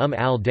Jabal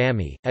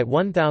al-Dami, at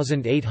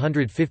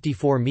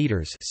 1,854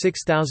 metres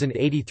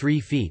 (6,083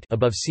 feet)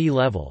 above sea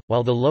level,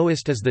 while the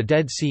lowest is the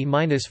Dead Sea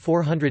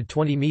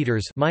 (-420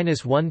 metres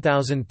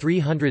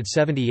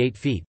 (-1,378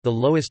 feet), the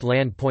lowest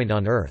land point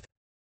on Earth.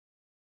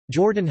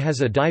 Jordan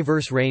has a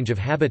diverse range of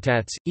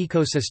habitats,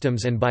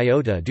 ecosystems and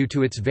biota due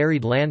to its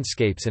varied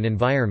landscapes and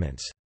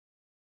environments.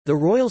 The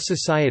Royal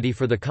Society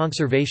for the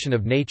Conservation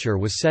of Nature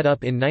was set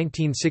up in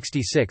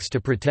 1966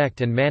 to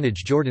protect and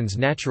manage Jordan's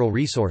natural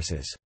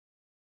resources.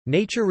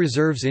 Nature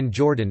reserves in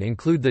Jordan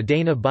include the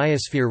Dana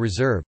Biosphere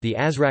Reserve, the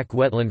Azraq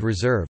Wetland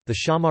Reserve, the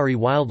Shamari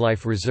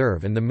Wildlife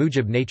Reserve and the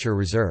Mujib Nature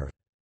Reserve.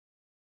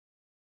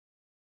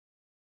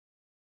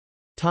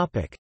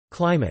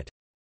 Climate.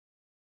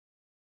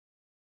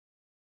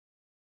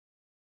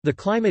 The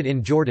climate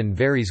in Jordan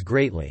varies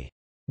greatly.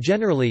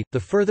 Generally, the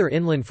further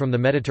inland from the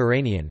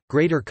Mediterranean,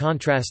 greater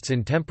contrasts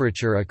in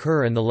temperature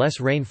occur and the less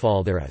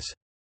rainfall there is.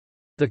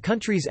 The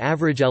country's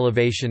average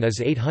elevation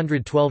is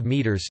 812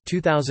 meters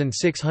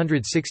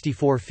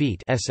 (2,664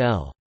 feet)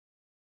 SL.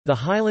 The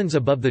highlands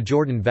above the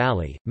Jordan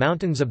Valley,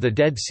 mountains of the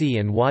Dead Sea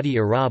and Wadi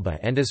Araba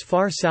and as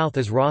far south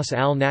as Ras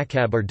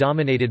al-Nakab are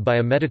dominated by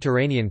a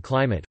Mediterranean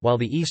climate, while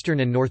the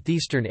eastern and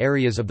northeastern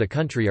areas of the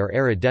country are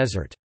arid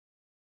desert.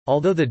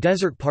 Although the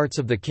desert parts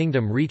of the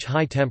kingdom reach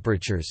high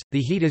temperatures,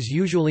 the heat is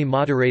usually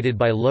moderated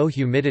by low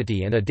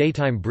humidity and a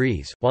daytime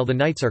breeze, while the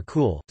nights are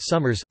cool.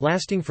 Summers,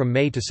 lasting from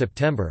May to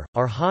September,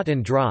 are hot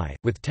and dry,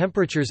 with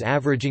temperatures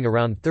averaging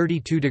around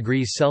 32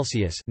 degrees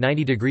Celsius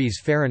 (90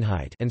 degrees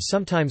Fahrenheit) and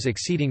sometimes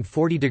exceeding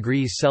 40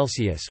 degrees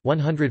Celsius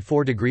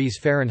 (104 degrees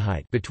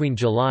Fahrenheit) between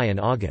July and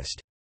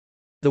August.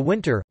 The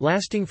winter,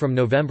 lasting from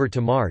November to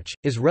March,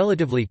 is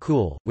relatively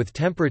cool, with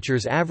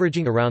temperatures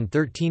averaging around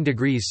 13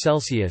 degrees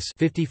Celsius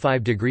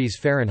 (55 degrees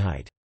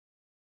Fahrenheit).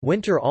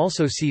 Winter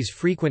also sees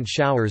frequent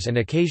showers and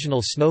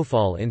occasional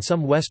snowfall in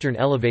some western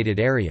elevated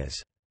areas.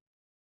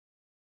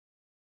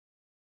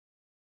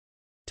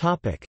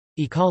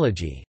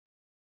 Ecology.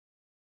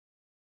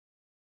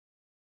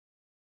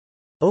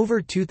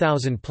 Over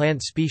 2,000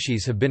 plant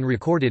species have been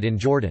recorded in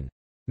Jordan.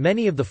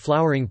 Many of the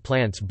flowering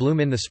plants bloom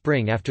in the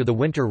spring after the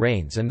winter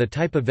rains, and the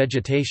type of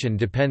vegetation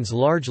depends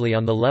largely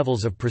on the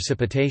levels of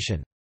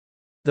precipitation.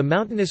 The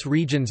mountainous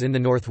regions in the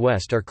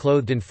northwest are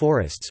clothed in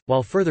forests,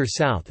 while further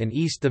south and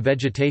east the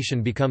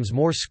vegetation becomes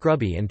more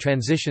scrubby and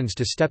transitions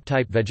to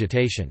steppe-type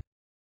vegetation.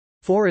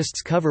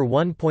 Forests cover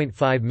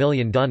 1.5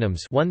 million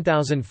dunams,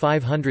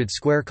 1,500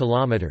 square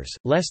kilometers,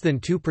 less than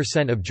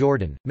 2% of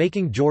Jordan,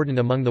 making Jordan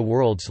among the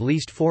world's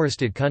least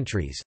forested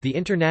countries, the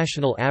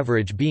international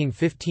average being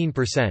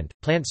 15%.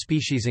 Plant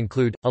species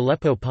include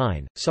Aleppo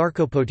pine,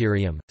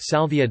 Sarcopoterium,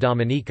 Salvia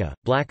dominica,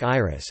 black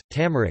iris,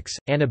 tamarix,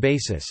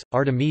 anabasis,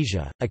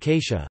 artemisia,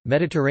 acacia,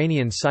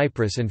 Mediterranean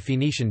cypress and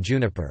Phoenician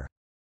juniper.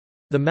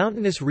 The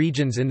mountainous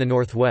regions in the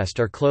northwest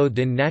are clothed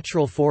in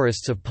natural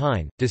forests of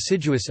pine,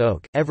 deciduous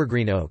oak,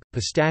 evergreen oak,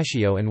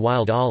 pistachio and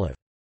wild olive.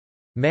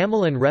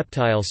 Mammal and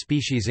reptile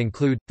species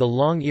include, the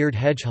long-eared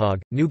hedgehog,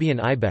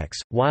 Nubian ibex,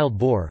 wild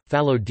boar,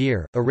 fallow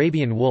deer,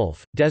 Arabian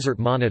wolf, desert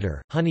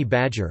monitor, honey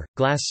badger,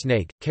 glass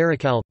snake,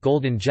 caracal,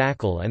 golden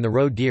jackal and the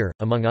roe deer,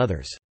 among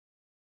others.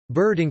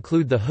 Bird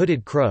include the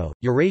hooded crow,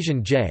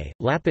 Eurasian jay,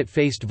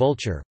 lappet-faced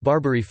vulture,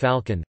 Barbary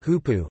falcon,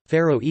 hoopoe,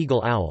 Faroe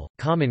eagle owl,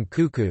 common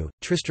cuckoo,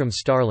 Tristram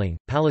starling,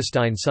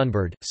 Palestine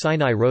sunbird,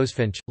 Sinai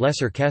rosefinch,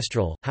 lesser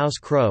kestrel, house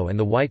crow and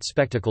the white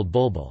spectacled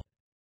bulbul.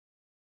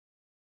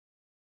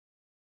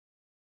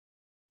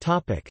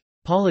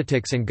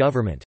 Politics and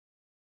government.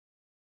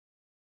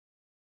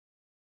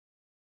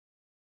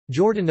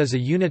 Jordan is a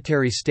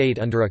unitary state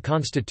under a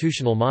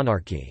constitutional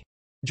monarchy.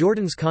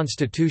 Jordan's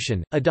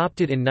constitution,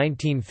 adopted in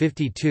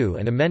 1952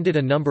 and amended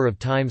a number of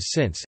times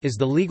since, is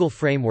the legal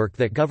framework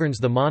that governs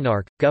the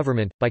monarch,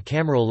 government,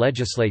 bicameral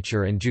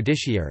legislature and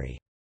judiciary.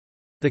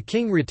 The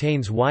king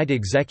retains wide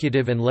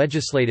executive and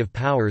legislative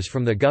powers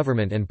from the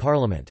government and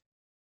parliament.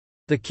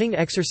 The king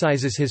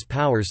exercises his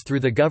powers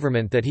through the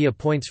government that he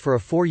appoints for a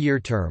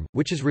 4-year term,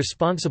 which is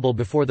responsible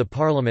before the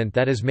parliament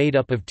that is made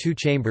up of 2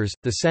 chambers,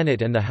 the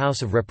Senate and the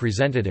House of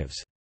Representatives.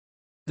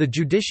 The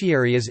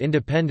judiciary is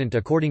independent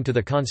according to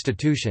the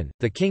constitution.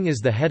 The king is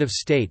the head of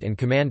state and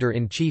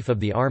commander-in-chief of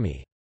the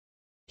army.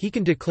 He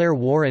can declare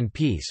war and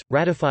peace,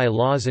 ratify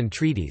laws and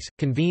treaties,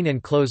 convene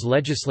and close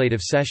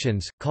legislative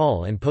sessions,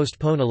 call and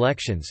postpone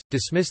elections,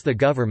 dismiss the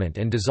government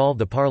and dissolve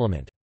the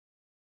parliament.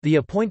 The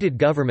appointed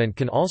government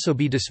can also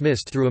be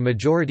dismissed through a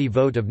majority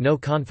vote of no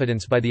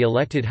confidence by the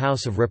elected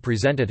House of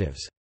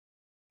Representatives.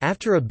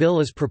 After a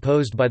bill is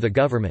proposed by the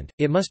government,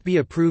 it must be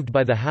approved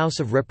by the House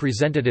of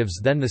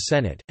Representatives then the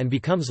Senate, and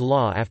becomes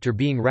law after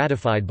being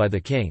ratified by the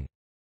king.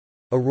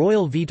 A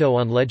royal veto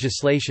on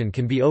legislation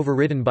can be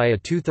overridden by a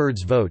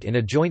 2/3 vote in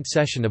a joint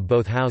session of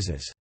both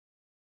houses.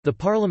 The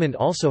parliament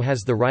also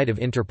has the right of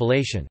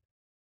interpellation.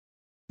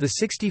 The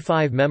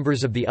 65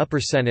 members of the upper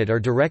Senate are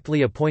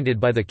directly appointed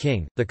by the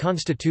king. The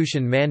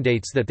constitution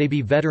mandates that they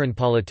be veteran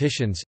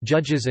politicians,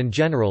 judges and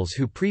generals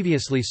who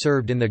previously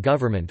served in the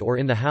government or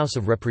in the House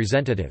of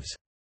Representatives.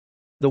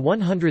 The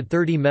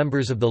 130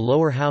 members of the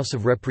lower House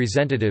of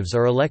Representatives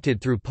are elected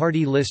through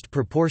party list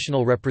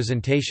proportional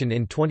representation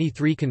in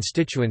 23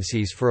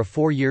 constituencies for a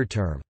 4-year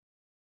term.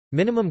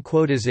 Minimum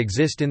quotas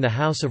exist in the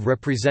House of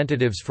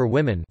Representatives for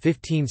women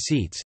 15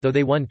 seats, though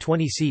they won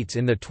 20 seats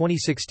in the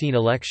 2016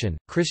 election,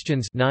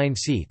 Christians 9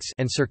 seats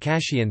and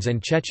Circassians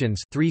and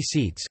Chechens 3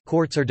 seats.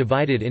 Courts are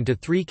divided into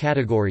 3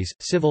 categories: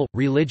 civil,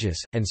 religious,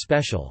 and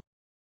special.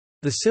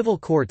 The civil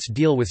courts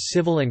deal with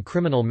civil and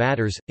criminal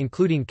matters,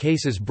 including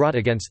cases brought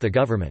against the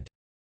government.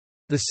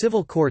 The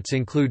civil courts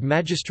include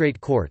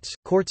magistrate courts,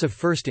 courts of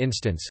first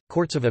instance,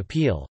 courts of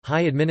appeal,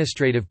 high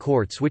administrative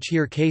courts which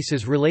hear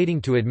cases relating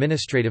to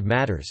administrative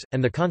matters,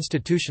 and the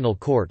Constitutional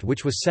Court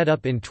which was set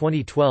up in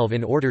 2012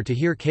 in order to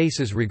hear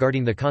cases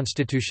regarding the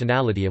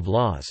constitutionality of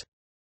laws.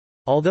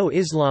 Although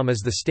Islam is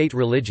the state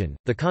religion,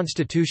 the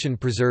Constitution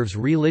preserves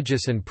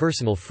religious and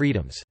personal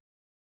freedoms.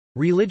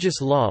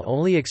 Religious law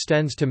only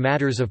extends to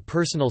matters of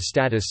personal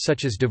status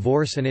such as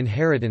divorce and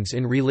inheritance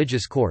in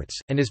religious courts,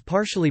 and is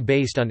partially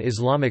based on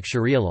Islamic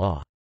Sharia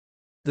law.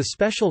 The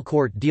special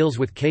court deals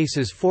with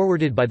cases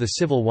forwarded by the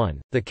civil one.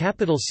 The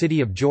capital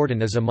city of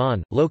Jordan is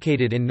Amman,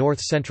 located in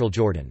north-central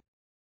Jordan.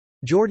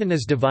 Jordan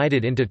is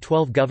divided into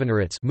 12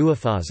 governorates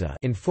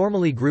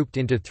informally grouped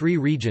into 3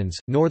 regions: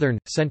 northern,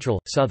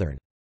 central, southern.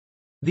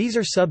 These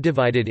are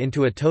subdivided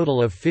into a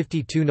total of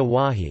 52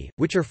 Nawahi,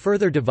 which are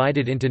further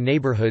divided into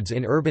neighborhoods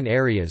in urban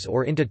areas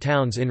or into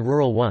towns in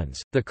rural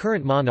ones. The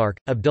current monarch,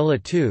 Abdullah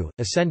II,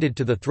 ascended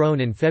to the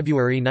throne in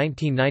February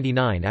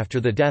 1999 after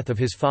the death of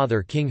his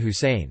father King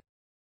Hussein.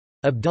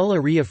 Abdullah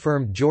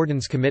reaffirmed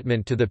Jordan's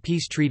commitment to the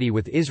peace treaty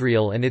with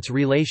Israel and its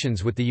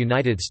relations with the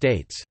United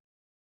States.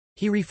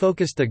 He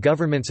refocused the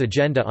government's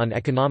agenda on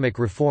economic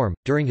reform,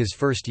 during his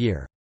first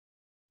year.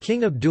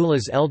 King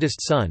Abdullah's eldest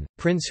son,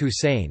 Prince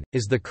Hussein,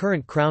 is the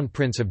current Crown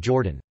Prince of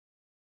Jordan.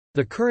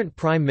 The current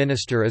Prime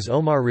Minister is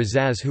Omar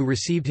Razaz, who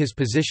received his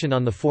position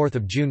on 4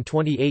 June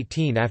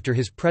 2018 after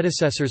his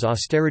predecessor's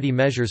austerity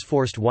measures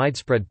forced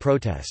widespread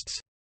protests.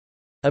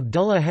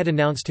 Abdullah had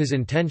announced his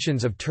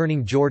intentions of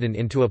turning Jordan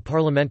into a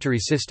parliamentary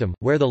system,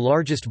 where the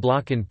largest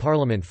bloc in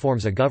parliament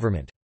forms a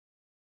government.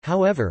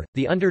 However,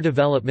 the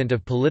underdevelopment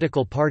of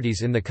political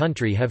parties in the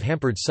country have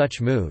hampered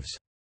such moves.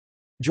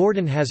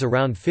 Jordan has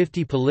around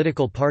 50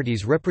 political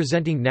parties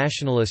representing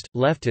nationalist,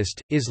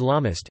 leftist,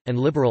 Islamist, and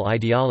liberal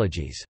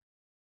ideologies.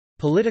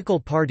 Political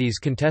parties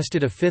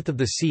contested a fifth of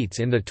the seats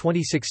in the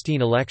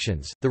 2016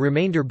 elections, the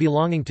remainder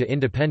belonging to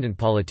independent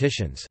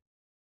politicians.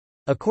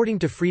 According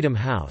to Freedom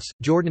House,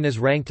 Jordan is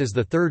ranked as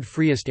the third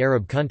freest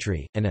Arab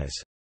country, and as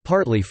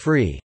partly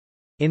free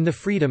in the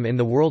Freedom in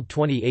the World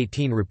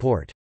 2018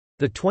 report.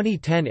 The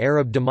 2010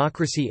 Arab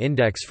Democracy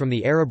Index from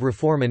the Arab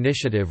Reform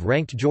Initiative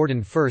ranked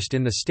Jordan first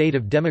in the state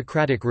of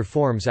democratic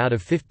reforms out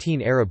of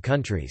 15 Arab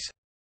countries.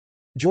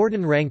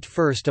 Jordan ranked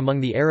first among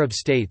the Arab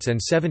states and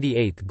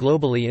 78th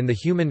globally in the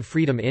Human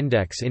Freedom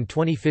Index in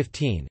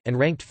 2015, and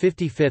ranked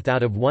 55th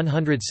out of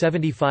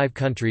 175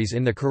 countries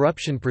in the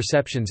Corruption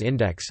Perceptions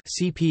Index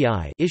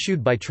 (CPI)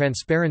 issued by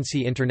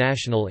Transparency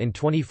International in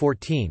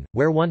 2014,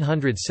 where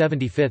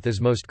 175th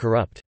is most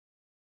corrupt.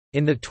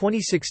 In the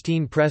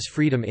 2016 Press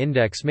Freedom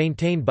Index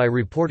maintained by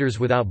Reporters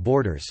Without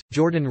Borders,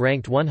 Jordan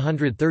ranked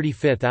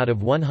 135th out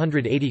of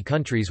 180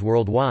 countries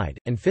worldwide,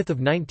 and 5th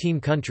of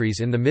 19 countries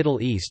in the Middle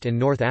East and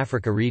North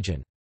Africa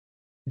region.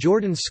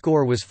 Jordan's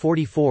score was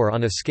 44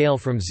 on a scale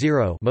from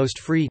 0 most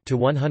free to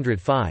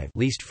 105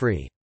 least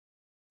free.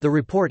 The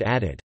report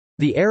added,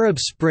 "The Arab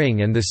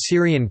Spring and the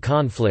Syrian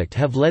conflict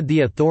have led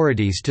the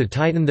authorities to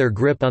tighten their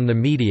grip on the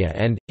media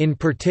and, in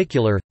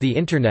particular, the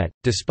Internet,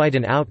 despite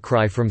an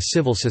outcry from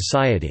civil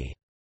society."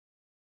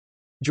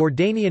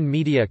 Jordanian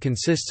media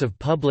consists of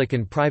public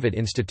and private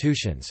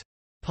institutions.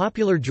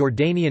 Popular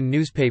Jordanian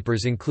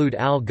newspapers include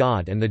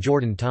Al-Ghad and the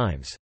Jordan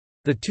Times.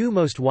 The two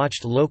most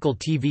watched local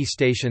TV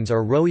stations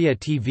are Roya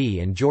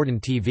TV and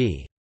Jordan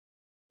TV.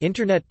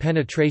 Internet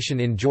penetration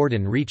in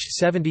Jordan reached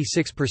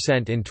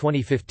 76% in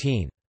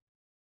 2015.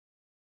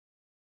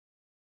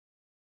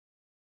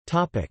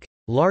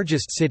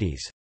 Largest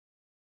cities.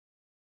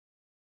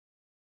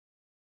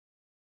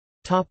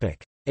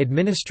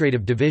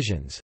 Administrative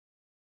divisions.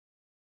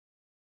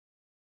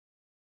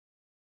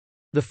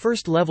 The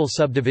first-level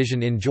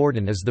subdivision in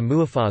Jordan is the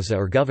muhafaza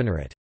or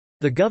governorate.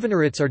 The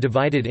governorates are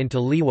divided into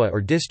liwa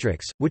or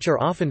districts, which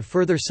are often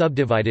further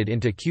subdivided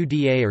into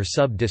qda or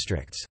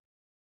sub-districts.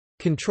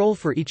 Control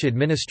for each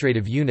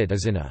administrative unit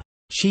is in a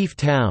chief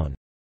town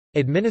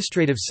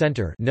administrative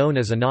center known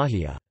as a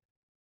nahiya.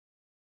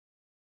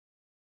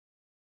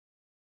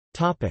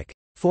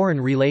 Foreign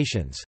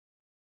relations.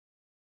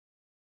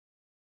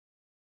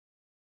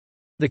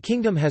 The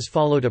kingdom has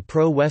followed a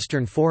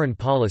pro-Western foreign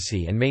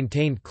policy and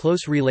maintained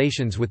close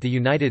relations with the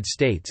United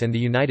States and the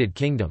United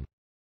Kingdom.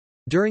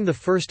 During the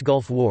First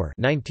Gulf War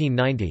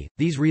 1990,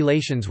 these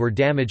relations were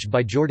damaged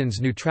by Jordan's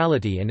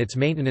neutrality and its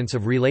maintenance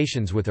of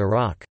relations with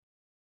Iraq.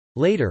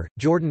 Later,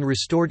 Jordan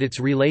restored its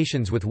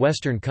relations with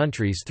Western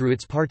countries through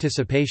its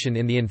participation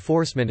in the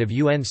enforcement of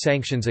UN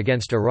sanctions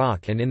against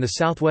Iraq and in the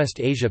Southwest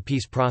Asia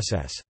peace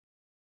process.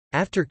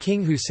 After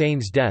King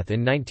Hussein's death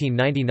in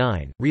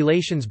 1999,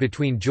 relations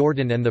between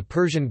Jordan and the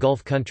Persian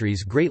Gulf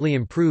countries greatly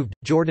improved.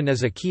 Jordan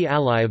is a key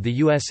ally of the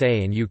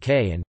USA and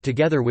UK and,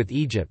 together with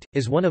Egypt,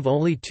 is one of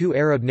only two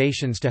Arab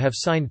nations to have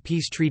signed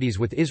peace treaties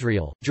with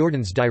Israel,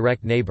 Jordan's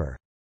direct neighbor.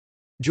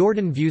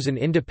 Jordan views an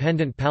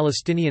independent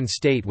Palestinian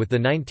state with the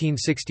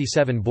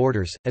 1967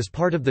 borders, as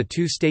part of the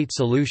two-state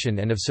solution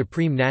and of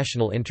supreme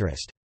national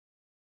interest.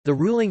 The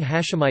ruling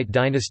Hashemite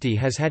dynasty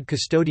has had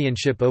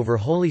custodianship over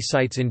holy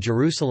sites in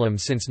Jerusalem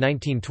since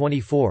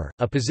 1924,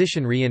 a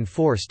position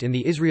reinforced in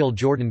the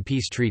Israel-Jordan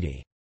peace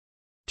treaty.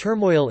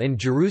 Turmoil in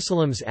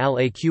Jerusalem's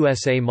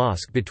Al-Aqsa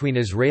Mosque between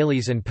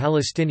Israelis and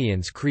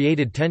Palestinians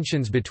created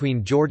tensions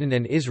between Jordan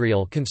and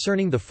Israel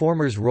concerning the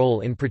former's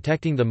role in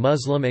protecting the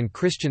Muslim and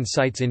Christian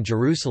sites in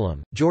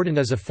Jerusalem. Jordan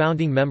is a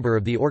founding member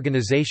of the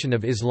Organization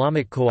of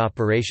Islamic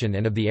Cooperation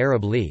and of the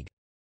Arab League.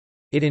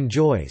 It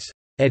enjoys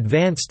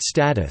advanced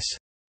status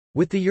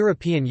with the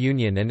European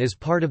Union and is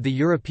part of the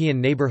European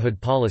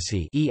Neighbourhood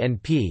Policy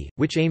 (ENP),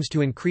 which aims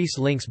to increase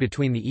links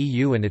between the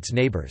EU and its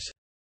neighbours.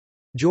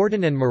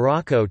 Jordan and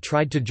Morocco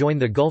tried to join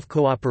the Gulf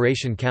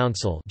Cooperation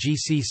Council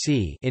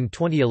 (GCC) in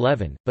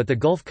 2011, but the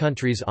Gulf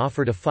countries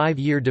offered a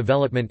 5-year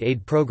development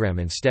aid program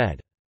instead.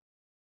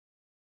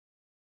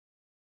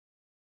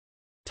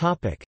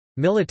 Topic: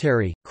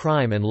 Military,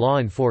 crime and law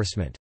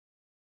enforcement.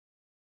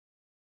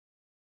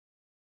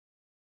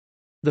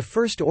 The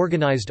first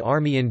organized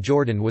army in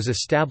Jordan was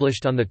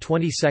established on the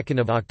 22nd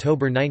of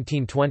October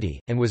 1920,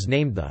 and was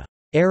named the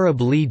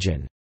Arab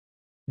Legion.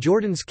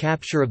 Jordan's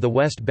capture of the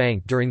West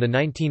Bank during the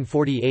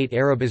 1948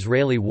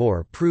 Arab-Israeli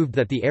War proved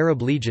that the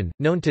Arab Legion,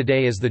 known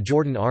today as the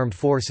Jordan Armed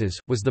Forces,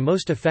 was the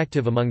most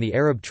effective among the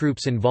Arab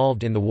troops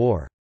involved in the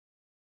war.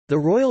 The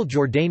Royal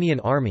Jordanian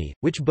Army,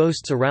 which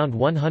boasts around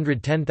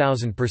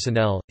 110,000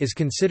 personnel, is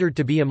considered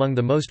to be among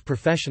the most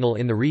professional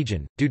in the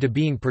region, due to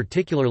being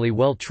particularly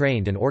well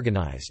trained and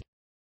organized.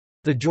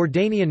 The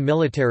Jordanian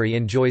military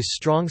enjoys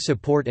strong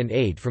support and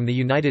aid from the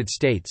United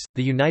States,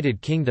 the United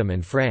Kingdom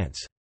and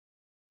France.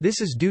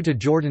 This is due to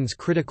Jordan's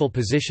critical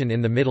position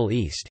in the Middle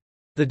East.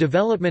 The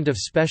development of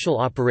special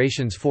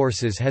operations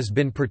forces has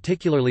been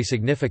particularly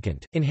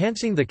significant,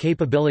 enhancing the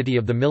capability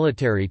of the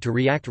military to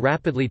react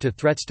rapidly to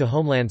threats to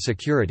homeland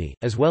security,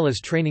 as well as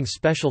training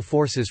special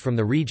forces from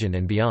the region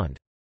and beyond.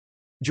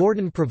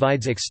 Jordan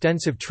provides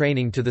extensive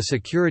training to the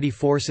security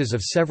forces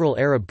of several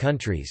Arab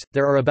countries.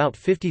 There are about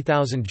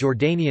 50,000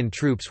 Jordanian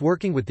troops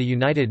working with the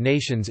United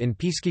Nations in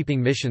peacekeeping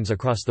missions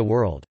across the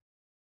world.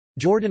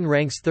 Jordan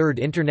ranks third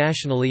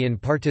internationally in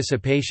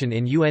participation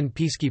in UN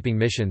peacekeeping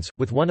missions,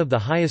 with one of the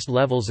highest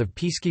levels of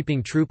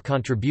peacekeeping troop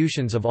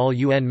contributions of all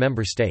UN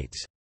member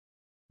states.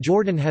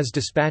 Jordan has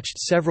dispatched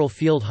several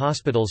field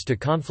hospitals to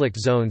conflict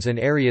zones and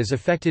areas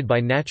affected by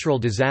natural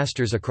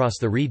disasters across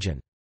the region.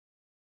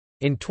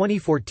 In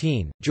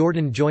 2014,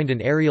 Jordan joined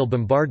an aerial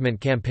bombardment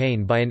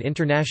campaign by an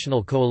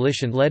international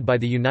coalition led by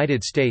the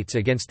United States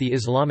against the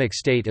Islamic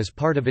State as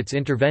part of its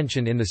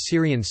intervention in the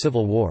Syrian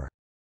civil war.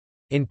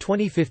 In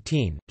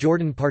 2015,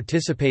 Jordan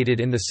participated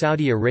in the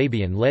Saudi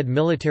Arabian-led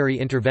military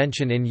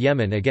intervention in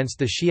Yemen against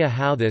the Shia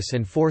Houthis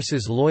and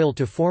forces loyal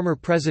to former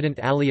President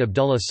Ali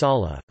Abdullah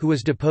Saleh, who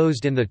was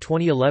deposed in the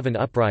 2011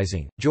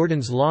 uprising.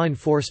 Jordan's law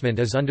enforcement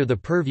is under the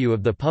purview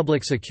of the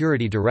Public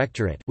Security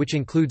Directorate, which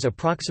includes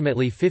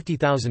approximately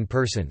 50,000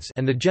 persons,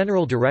 and the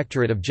General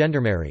Directorate of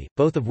Gendarmerie,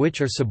 both of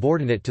which are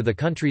subordinate to the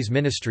country's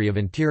Ministry of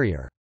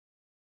Interior.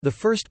 The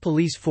first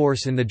police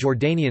force in the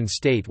Jordanian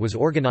state was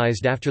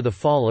organized after the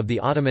fall of the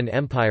Ottoman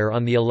Empire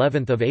on the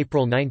 11th of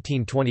April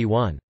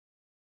 1921.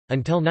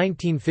 Until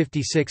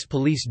 1956,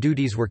 police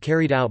duties were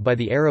carried out by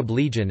the Arab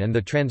Legion and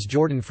the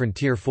Transjordan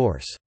Frontier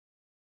Force.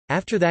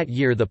 After that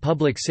year, the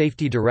Public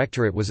Safety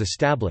Directorate was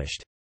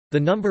established. The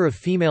number of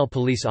female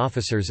police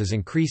officers is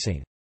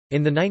increasing.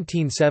 In the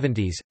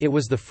 1970s, it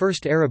was the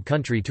first Arab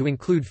country to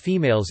include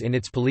females in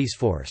its police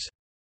force.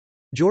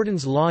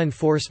 Jordan's law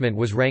enforcement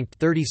was ranked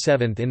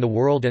 37th in the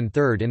world and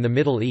 3rd in the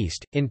Middle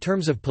East, in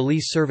terms of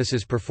police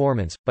services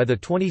performance, by the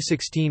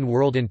 2016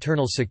 World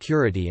Internal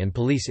Security and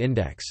Police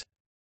Index.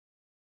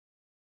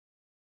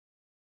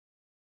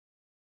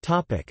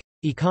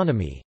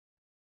 Economy.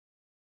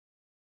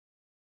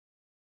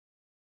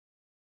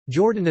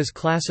 Jordan is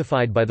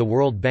classified by the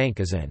World Bank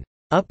as an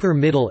upper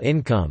middle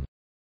income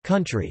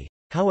country.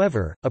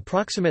 However,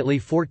 approximately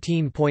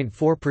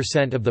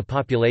 14.4% of the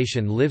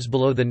population lives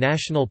below the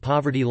national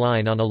poverty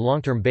line on a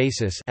long-term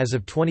basis as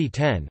of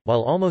 2010,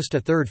 while almost a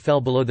third fell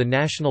below the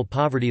national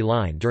poverty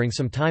line during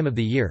some time of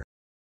the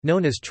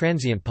year—known as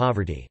transient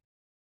poverty.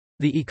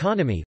 The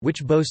economy,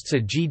 which boasts a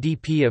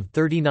GDP of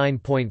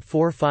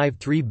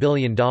 $39.453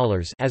 billion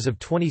as of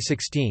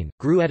 2016,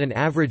 grew at an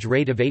average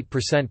rate of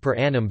 8% per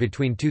annum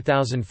between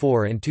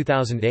 2004 and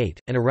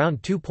 2008, and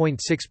around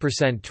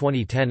 2.6%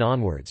 2010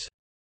 onwards.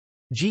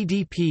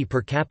 GDP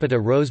per capita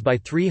rose by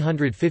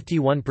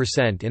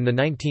 351% in the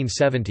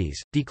 1970s,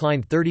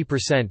 declined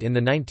 30% in the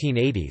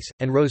 1980s,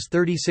 and rose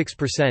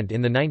 36%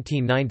 in the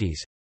 1990s.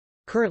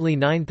 Currently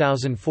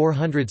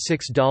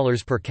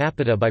 $9,406 per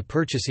capita by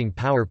purchasing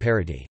power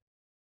parity.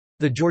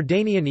 The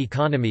Jordanian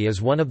economy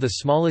is one of the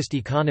smallest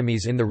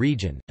economies in the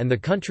region, and the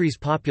country's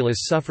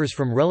populace suffers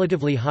from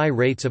relatively high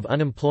rates of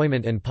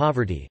unemployment and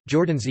poverty.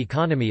 Jordan's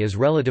economy is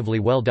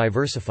relatively well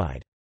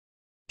diversified.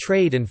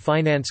 Trade and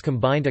finance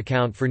combined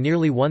account for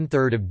nearly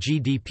one-third of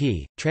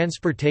GDP,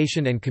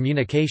 transportation and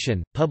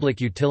communication, public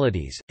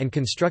utilities, and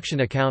construction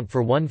account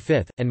for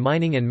one-fifth, and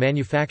mining and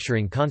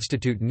manufacturing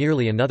constitute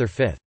nearly another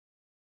fifth.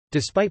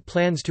 Despite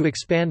plans to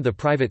expand the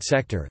private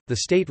sector, the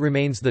state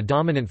remains the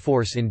dominant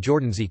force in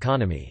Jordan's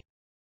economy.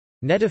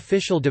 Net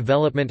official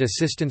development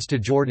assistance to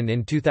Jordan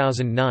in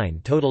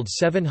 2009 totaled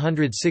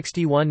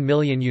 $761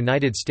 million.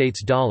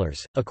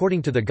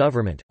 According to the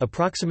government,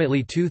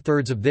 approximately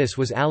two-thirds of this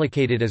was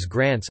allocated as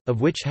grants,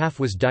 of which half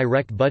was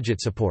direct budget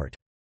support.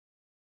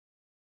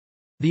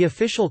 The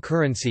official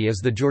currency is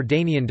the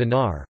Jordanian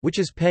dinar, which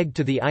is pegged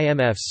to the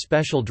IMF's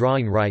special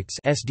drawing rights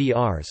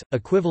 (SDRs),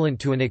 equivalent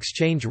to an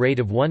exchange rate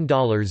of $1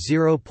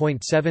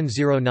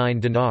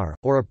 0.709 dinar,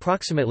 or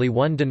approximately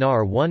 1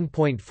 dinar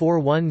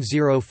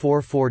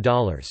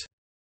 $1.41044.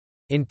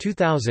 In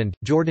 2000,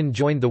 Jordan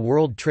joined the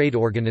World Trade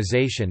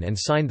Organization and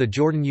signed the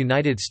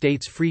Jordan-United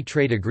States Free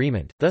Trade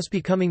Agreement, thus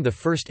becoming the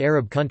first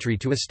Arab country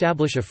to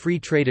establish a free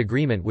trade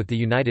agreement with the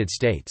United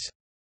States.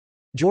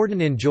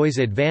 Jordan enjoys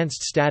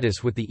advanced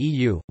status with the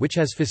EU, which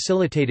has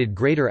facilitated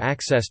greater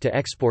access to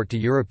export to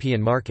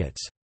European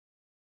markets.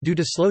 Due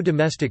to slow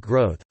domestic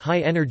growth, high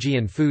energy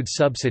and food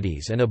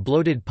subsidies and a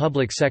bloated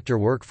public sector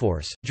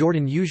workforce,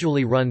 Jordan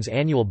usually runs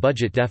annual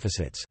budget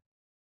deficits.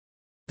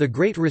 The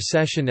Great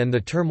Recession and the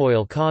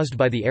turmoil caused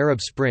by the Arab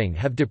Spring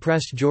have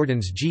depressed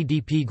Jordan's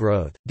GDP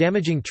growth,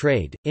 damaging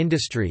trade,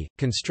 industry,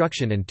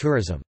 construction and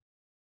tourism.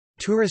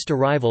 Tourist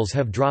arrivals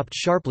have dropped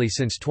sharply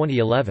since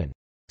 2011.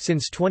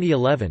 Since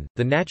 2011,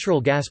 the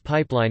natural gas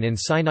pipeline in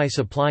Sinai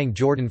supplying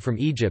Jordan from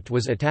Egypt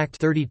was attacked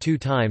 32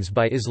 times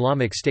by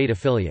Islamic State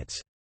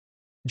affiliates.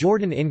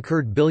 Jordan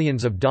incurred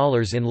billions of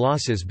dollars in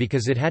losses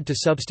because it had to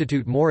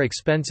substitute more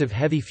expensive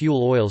heavy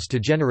fuel oils to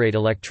generate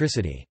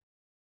electricity.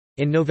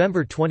 In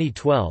November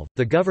 2012,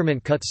 the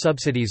government cut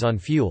subsidies on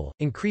fuel,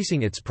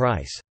 increasing its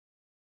price.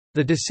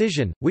 The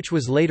decision, which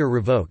was later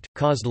revoked,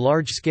 caused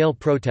large-scale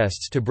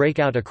protests to break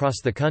out across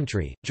the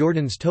country.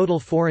 Jordan's total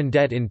foreign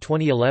debt in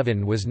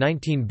 2011 was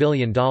 $19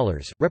 billion,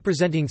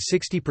 representing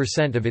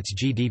 60% of its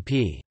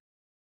GDP.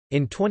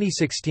 In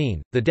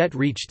 2016, the debt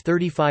reached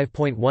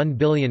 $35.1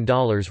 billion,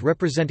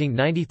 representing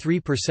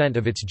 93%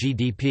 of its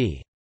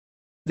GDP.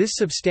 This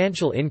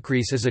substantial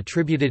increase is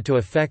attributed to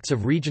effects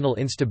of regional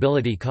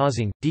instability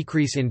causing,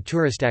 decrease in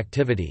tourist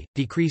activity,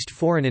 decreased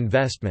foreign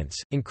investments,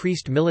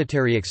 increased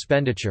military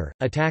expenditure,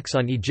 attacks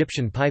on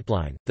Egyptian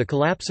pipeline, the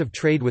collapse of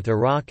trade with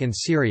Iraq and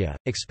Syria,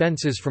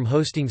 expenses from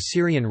hosting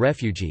Syrian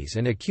refugees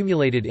and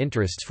accumulated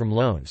interests from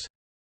loans.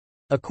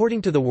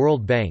 According to the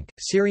World Bank,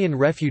 Syrian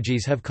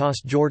refugees have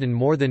cost Jordan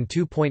more than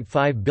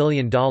 $2.5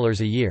 billion a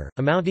year,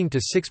 amounting to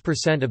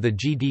 6% of the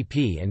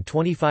GDP and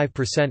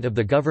 25% of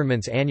the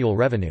government's annual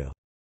revenue.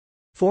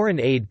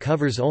 Foreign aid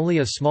covers only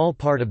a small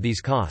part of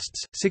these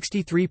costs,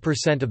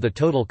 63% of the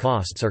total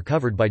costs are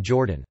covered by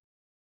Jordan.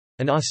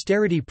 An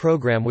austerity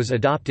program was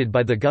adopted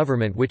by the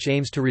government which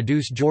aims to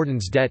reduce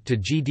Jordan's debt to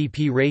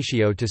GDP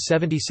ratio to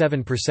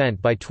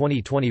 77% by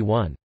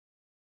 2021.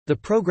 The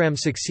program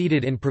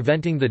succeeded in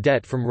preventing the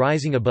debt from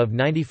rising above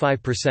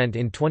 95%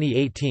 in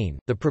 2018.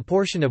 The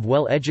proportion of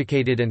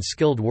well-educated and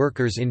skilled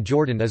workers in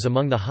Jordan is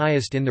among the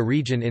highest in the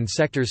region in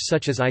sectors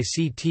such as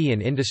ICT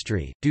and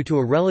industry, due to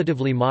a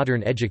relatively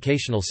modern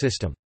educational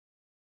system.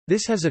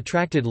 This has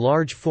attracted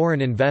large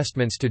foreign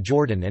investments to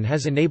Jordan and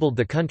has enabled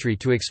the country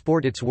to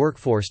export its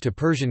workforce to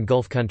Persian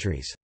Gulf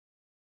countries.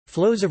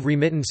 Flows of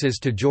remittances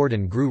to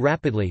Jordan grew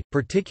rapidly,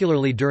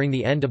 particularly during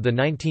the end of the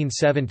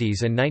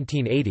 1970s and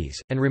 1980s,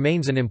 and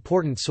remains an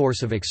important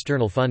source of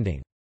external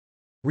funding.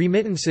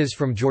 Remittances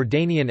from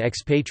Jordanian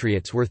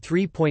expatriates were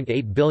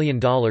 $3.8 billion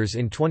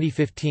in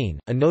 2015,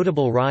 a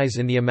notable rise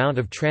in the amount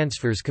of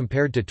transfers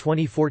compared to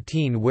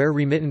 2014 where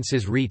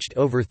remittances reached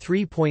over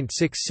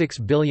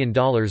 $3.66 billion,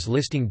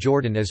 listing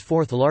Jordan as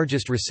fourth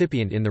largest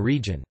recipient in the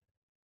region.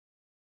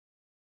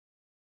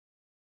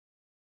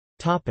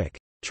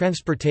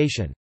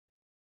 Transportation.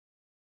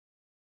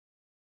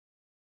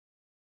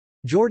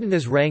 Jordan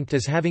is ranked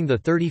as having the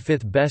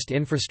 35th best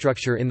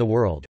infrastructure in the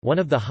world, one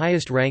of the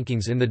highest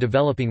rankings in the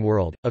developing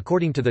world,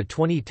 according to the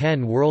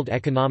 2010 World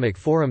Economic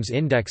Forum's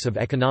Index of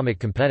Economic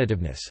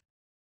Competitiveness.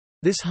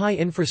 This high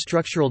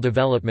infrastructural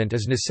development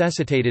is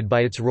necessitated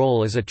by its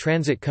role as a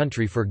transit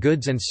country for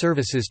goods and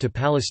services to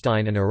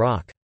Palestine and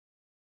Iraq.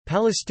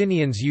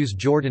 Palestinians use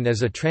Jordan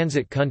as a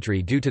transit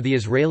country due to the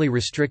Israeli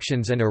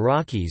restrictions and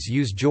Iraqis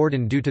use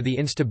Jordan due to the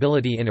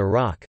instability in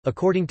Iraq.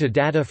 According to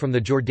data from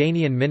the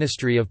Jordanian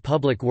Ministry of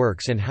Public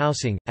Works and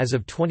Housing, as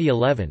of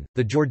 2011,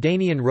 the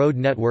Jordanian road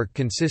network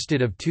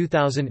consisted of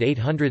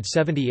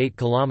 2,878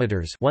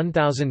 kilometers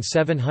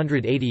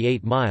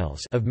 (1,788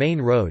 miles) of main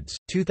roads,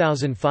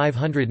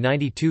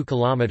 2,592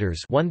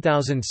 kilometers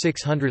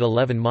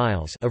 (1,611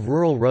 miles) of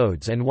rural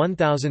roads and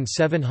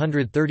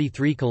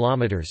 1,733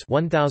 kilometers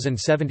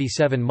 (1,077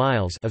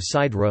 miles) of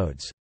side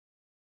roads.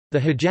 The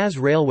Hejaz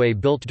Railway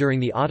built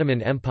during the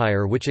Ottoman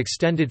Empire which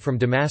extended from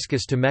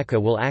Damascus to Mecca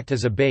will act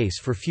as a base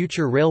for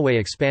future railway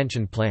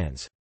expansion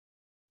plans.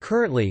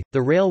 Currently,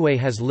 the railway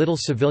has little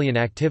civilian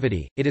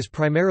activity, it is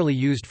primarily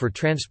used for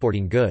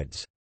transporting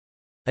goods.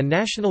 A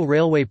national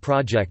railway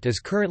project is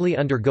currently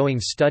undergoing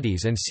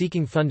studies and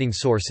seeking funding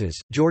sources.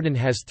 Jordan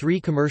has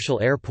 3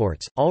 commercial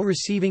airports, all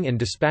receiving and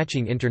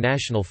dispatching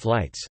international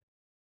flights.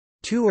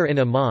 2 are in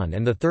Amman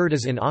and the third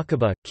is in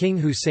Aqaba, King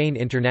Hussein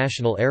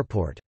International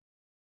Airport.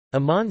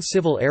 Amman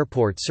Civil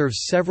Airport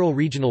serves several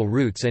regional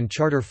routes and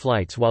charter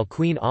flights while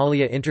Queen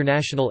Alia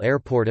International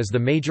Airport is the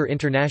major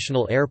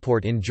international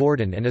airport in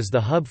Jordan and is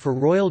the hub for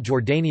Royal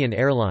Jordanian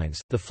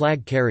Airlines, the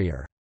flag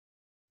carrier.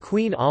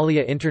 Queen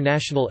Alia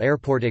International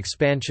Airport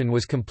expansion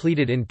was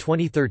completed in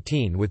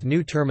 2013 with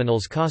new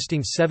terminals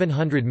costing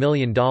 $700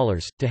 million,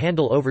 to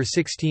handle over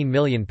 16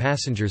 million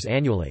passengers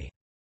annually.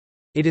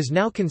 It is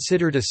now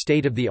considered a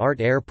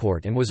state-of-the-art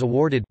airport and was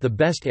awarded the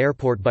Best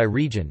Airport by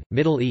Region,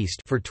 Middle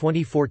East for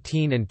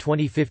 2014 and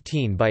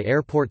 2015 by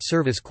Airport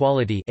Service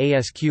Quality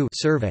 (ASQ)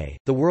 survey,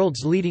 the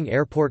world's leading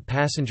airport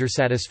passenger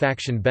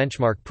satisfaction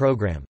benchmark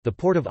program. The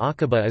Port of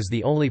Aqaba is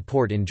the only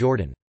port in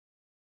Jordan.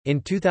 In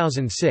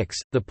 2006,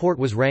 the port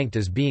was ranked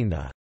as being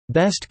the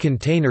best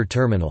container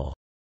terminal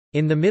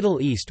in the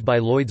Middle East by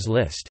Lloyd's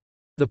List.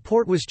 The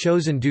port was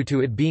chosen due to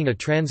it being a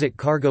transit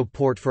cargo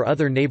port for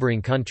other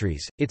neighboring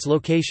countries, its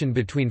location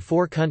between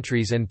 4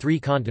 countries and 3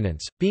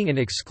 continents, being an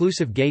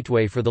exclusive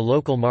gateway for the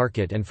local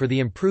market and for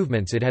the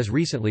improvements it has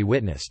recently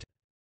witnessed.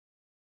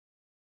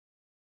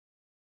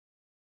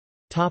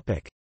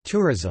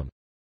 Tourism.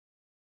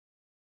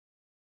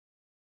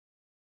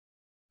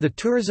 The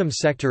tourism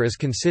sector is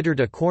considered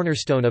a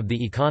cornerstone of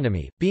the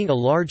economy, being a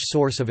large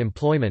source of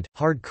employment,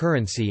 hard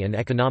currency and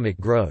economic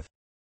growth.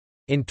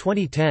 In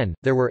 2010,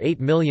 there were 8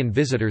 million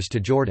visitors to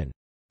Jordan.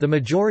 The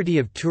majority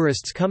of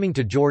tourists coming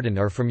to Jordan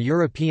are from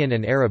European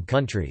and Arab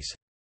countries.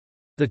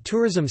 The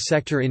tourism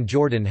sector in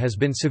Jordan has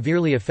been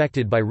severely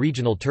affected by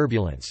regional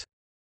turbulence.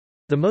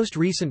 The most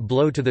recent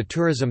blow to the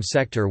tourism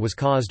sector was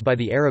caused by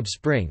the Arab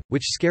Spring,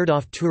 which scared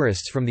off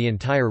tourists from the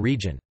entire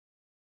region.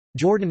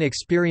 Jordan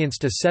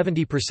experienced a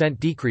 70%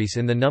 decrease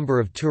in the number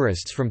of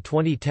tourists from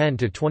 2010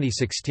 to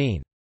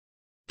 2016.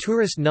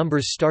 Tourist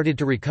numbers started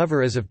to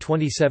recover as of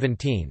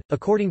 2017.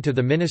 According to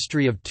the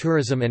Ministry of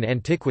Tourism and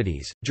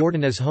Antiquities,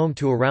 Jordan is home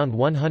to around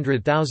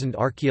 100,000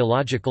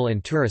 archaeological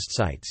and tourist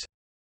sites.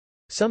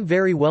 Some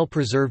very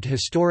well-preserved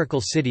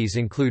historical cities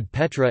include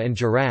Petra and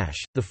Jerash,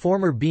 the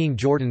former being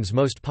Jordan's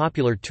most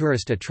popular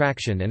tourist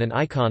attraction and an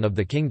icon of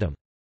the kingdom.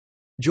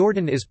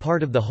 Jordan is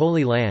part of the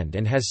Holy Land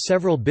and has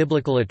several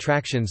biblical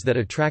attractions that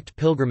attract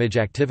pilgrimage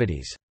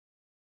activities.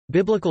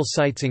 Biblical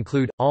sites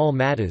include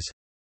Al-Matas,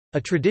 a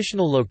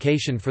traditional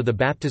location for the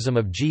baptism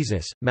of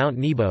Jesus, Mount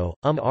Nebo,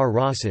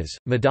 ar-Rasas,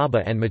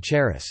 Madaba and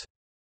Machaerus.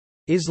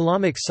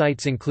 Islamic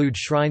sites include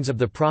shrines of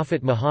the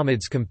Prophet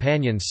Muhammad's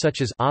companions such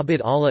as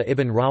Abd Allah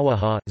ibn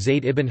Rawaha,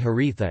 Zayd ibn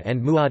Haritha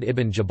and Mu'adh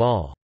ibn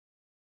Jabal.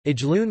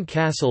 Ijloon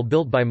Castle,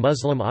 built by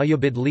Muslim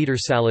Ayyubid leader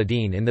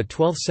Saladin in the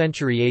 12th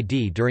century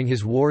AD during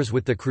his wars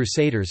with the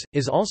Crusaders,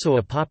 is also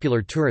a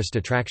popular tourist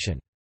attraction.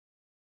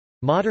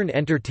 Modern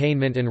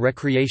entertainment and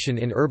recreation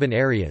in urban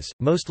areas,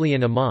 mostly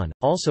in Amman,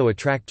 also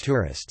attract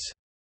tourists.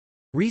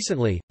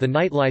 Recently, the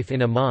nightlife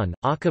in Amman,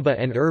 Aqaba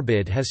and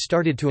Irbid has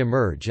started to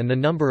emerge and the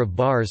number of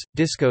bars,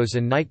 discos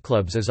and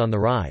nightclubs is on the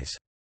rise.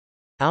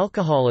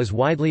 Alcohol is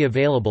widely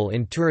available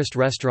in tourist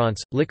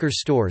restaurants, liquor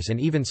stores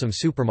and even some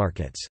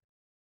supermarkets.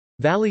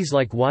 Valleys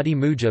like Wadi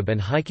Mujib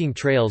and hiking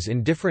trails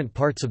in different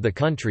parts of the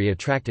country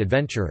attract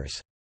adventurers.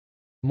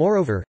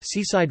 Moreover,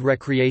 seaside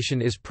recreation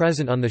is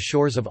present on the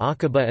shores of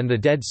Aqaba and the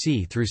Dead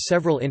Sea through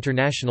several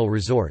international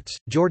resorts.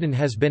 Jordan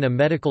has been a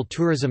medical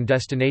tourism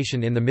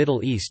destination in the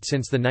Middle East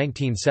since the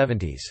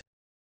 1970s.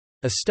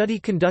 A study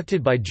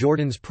conducted by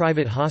Jordan's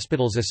Private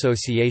Hospitals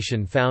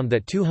Association found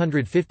that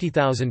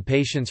 250,000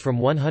 patients from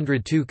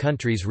 102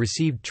 countries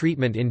received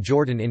treatment in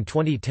Jordan in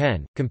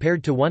 2010,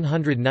 compared to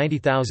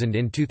 190,000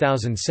 in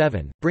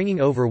 2007,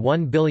 bringing over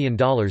 $1 billion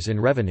in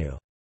revenue.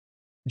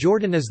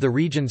 Jordan is the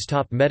region's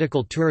top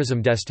medical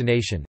tourism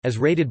destination, as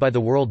rated by the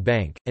World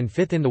Bank, and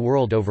fifth in the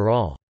world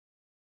overall.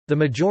 The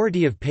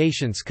majority of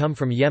patients come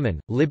from Yemen,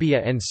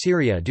 Libya and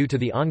Syria due to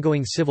the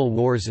ongoing civil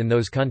wars in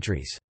those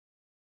countries.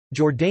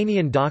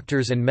 Jordanian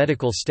doctors and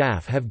medical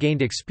staff have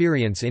gained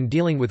experience in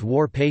dealing with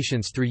war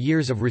patients through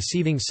years of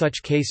receiving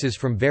such cases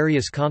from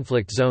various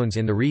conflict zones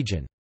in the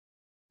region.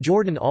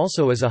 Jordan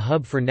also is a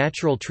hub for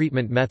natural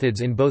treatment methods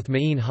in both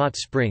Ma'in hot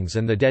springs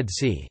and the Dead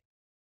Sea.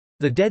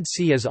 The Dead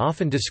Sea is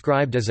often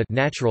described as a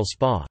natural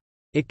spa.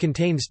 It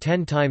contains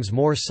 10 times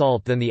more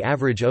salt than the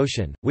average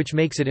ocean, which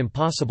makes it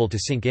impossible to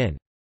sink in.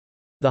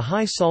 The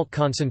high salt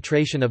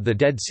concentration of the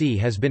Dead Sea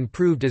has been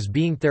proved as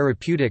being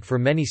therapeutic for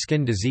many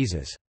skin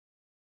diseases.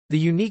 The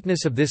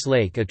uniqueness of this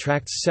lake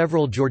attracts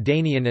several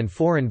Jordanian and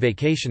foreign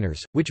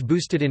vacationers, which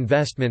boosted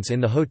investments in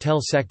the hotel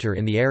sector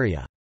in the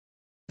area.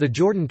 The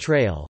Jordan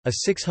Trail, a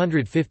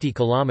 650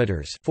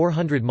 kilometers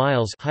 (400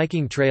 miles)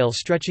 hiking trail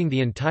stretching the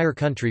entire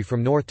country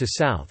from north to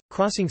south,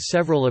 crossing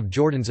several of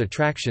Jordan's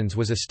attractions,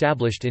 was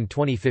established in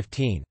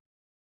 2015.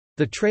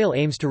 The trail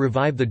aims to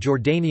revive the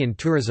Jordanian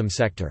tourism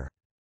sector.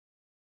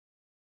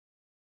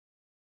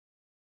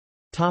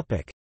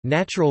 Topic: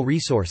 Natural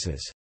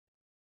resources.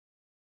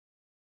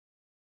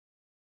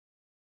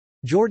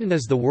 Jordan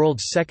is the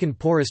world's second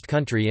poorest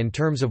country in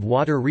terms of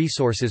water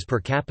resources per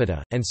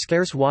capita, and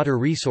scarce water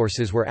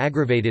resources were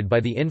aggravated by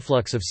the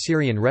influx of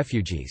Syrian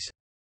refugees.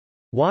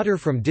 Water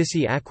from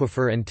Dissi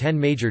Aquifer and 10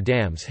 major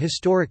dams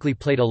historically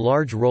played a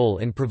large role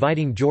in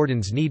providing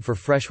Jordan's need for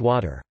fresh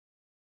water.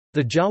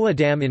 The Jawa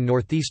Dam in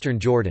northeastern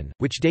Jordan,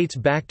 which dates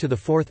back to the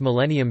 4th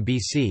millennium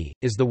BC,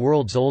 is the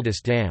world's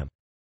oldest dam.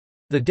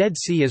 The Dead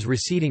Sea is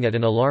receding at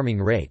an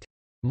alarming rate.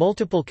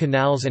 Multiple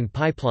canals and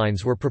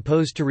pipelines were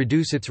proposed to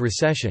reduce its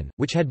recession,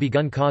 which had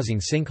begun causing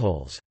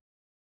sinkholes.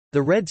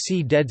 The Red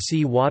Sea-Dead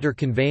Sea Water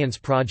Conveyance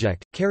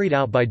Project, carried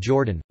out by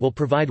Jordan, will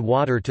provide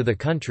water to the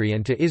country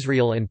and to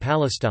Israel and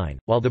Palestine,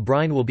 while the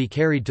brine will be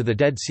carried to the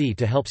Dead Sea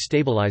to help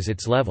stabilize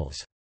its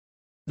levels.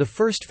 The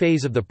first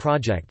phase of the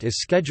project is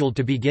scheduled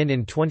to begin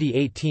in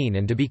 2018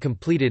 and to be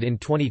completed in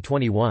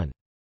 2021.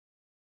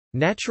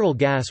 Natural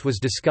gas was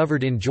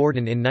discovered in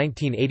Jordan in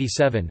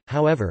 1987,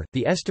 however,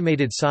 the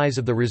estimated size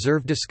of the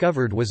reserve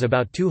discovered was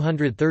about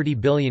 230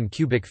 billion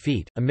cubic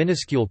feet, a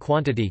minuscule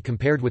quantity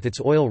compared with its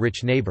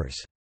oil-rich neighbors.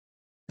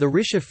 The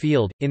Risha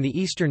field, in the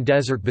eastern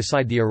desert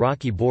beside the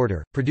Iraqi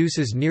border,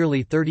 produces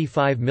nearly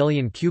 35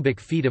 million cubic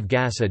feet of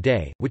gas a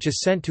day, which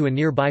is sent to a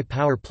nearby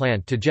power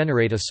plant to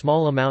generate a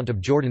small amount of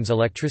Jordan's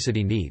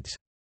electricity needs.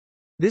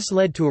 This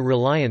led to a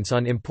reliance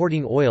on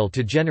importing oil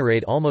to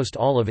generate almost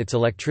all of its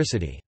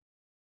electricity.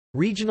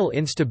 Regional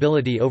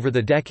instability over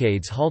the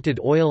decades halted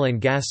oil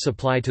and gas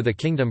supply to the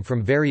kingdom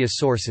from various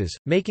sources,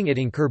 making it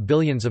incur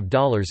billions of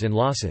dollars in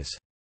losses.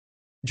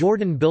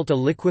 Jordan built a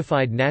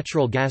liquefied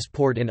natural gas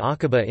port in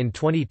Aqaba in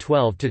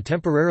 2012 to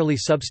temporarily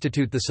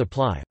substitute the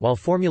supply, while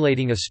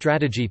formulating a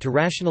strategy to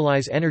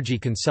rationalize energy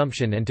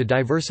consumption and to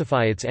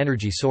diversify its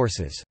energy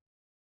sources.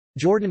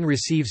 Jordan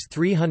receives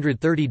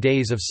 330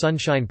 days of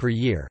sunshine per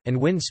year, and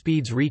wind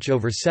speeds reach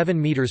over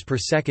 7 meters per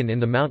second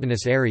in the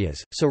mountainous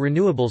areas, so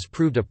renewables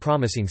proved a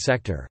promising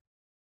sector.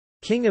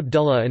 King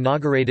Abdullah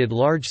inaugurated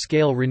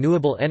large-scale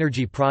renewable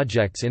energy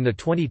projects in the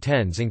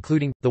 2010s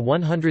including, the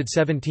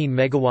 117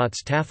 MW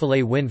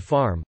Tafaleh wind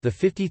farm, the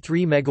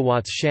 53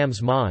 MW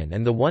Shams mine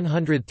and the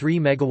 103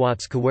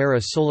 MW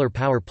Kawara solar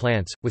power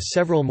plants, with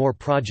several more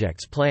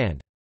projects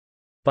planned.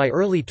 By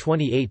early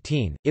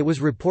 2018, it was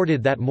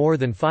reported that more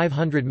than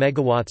 500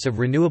 megawatts of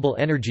renewable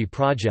energy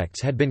projects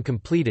had been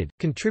completed,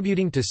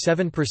 contributing to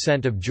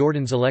 7% of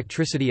Jordan's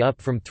electricity, up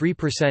from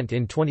 3%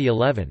 in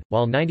 2011,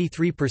 while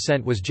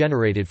 93% was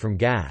generated from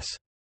gas.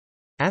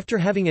 After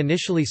having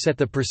initially set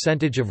the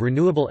percentage of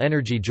renewable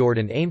energy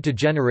Jordan aimed to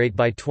generate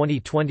by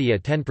 2020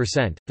 at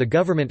 10%, the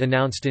government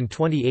announced in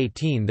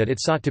 2018 that it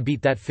sought to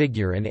beat that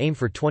figure and aim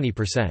for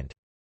 20%.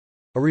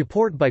 A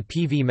report by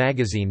PV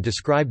magazine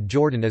described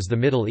Jordan as the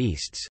Middle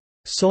East's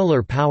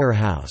solar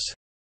powerhouse.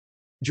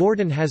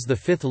 Jordan has the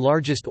fifth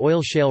largest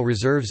oil shale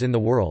reserves in the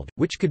world,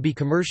 which could be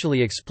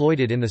commercially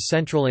exploited in the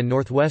central and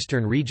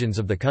northwestern regions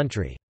of the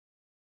country.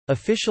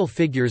 Official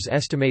figures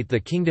estimate the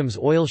kingdom's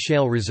oil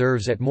shale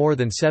reserves at more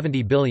than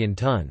 70 billion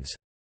tons.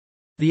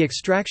 The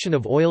extraction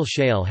of oil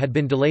shale had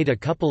been delayed a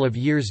couple of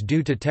years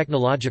due to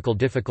technological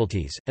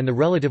difficulties, and the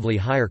relatively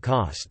higher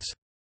costs.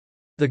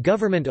 The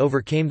government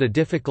overcame the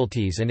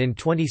difficulties and in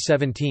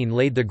 2017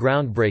 laid the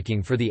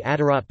groundbreaking for the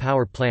Atarat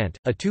power plant,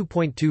 a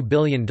 $2.2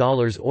 billion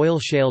oil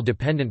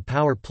shale-dependent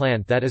power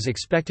plant that is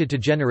expected to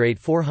generate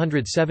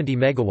 470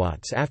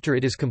 megawatts after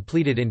it is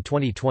completed in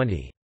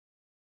 2020.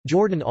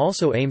 Jordan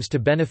also aims to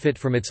benefit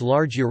from its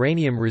large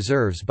uranium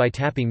reserves by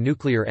tapping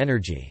nuclear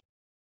energy.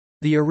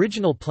 The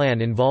original plan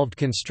involved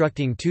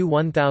constructing two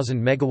 1,000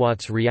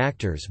 megawatts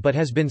reactors but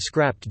has been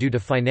scrapped due to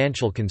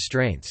financial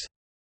constraints.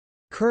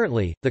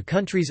 Currently, the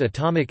country's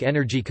Atomic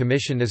Energy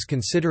Commission is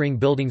considering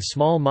building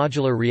small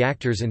modular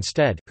reactors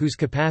instead, whose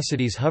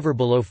capacities hover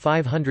below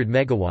 500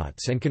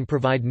 megawatts and can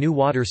provide new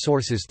water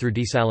sources through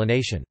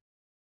desalination.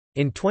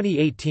 In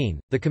 2018,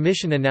 the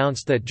Commission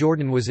announced that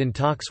Jordan was in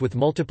talks with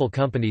multiple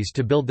companies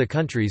to build the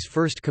country's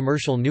first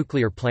commercial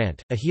nuclear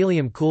plant, a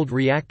helium-cooled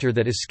reactor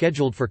that is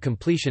scheduled for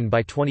completion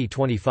by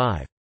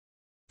 2025.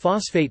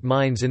 Phosphate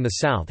mines in the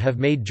south have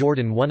made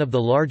Jordan one of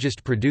the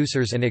largest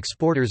producers and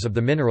exporters of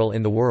the mineral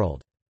in the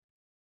world.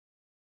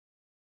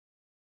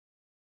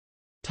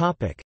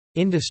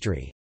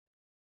 Industry.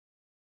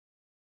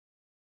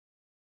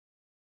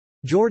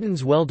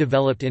 Jordan's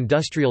well-developed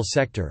industrial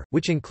sector,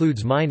 which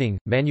includes mining,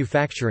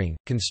 manufacturing,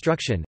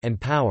 construction, and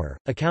power,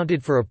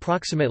 accounted for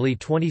approximately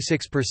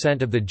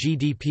 26% of the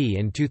GDP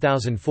in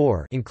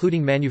 2004,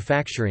 including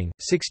manufacturing,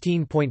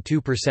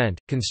 16.2%,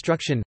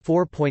 construction,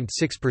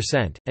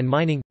 4.6%, and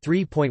mining,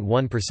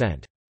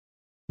 3.1%.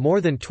 More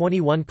than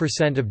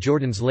 21% of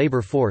Jordan's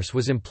labor force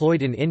was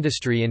employed in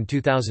industry in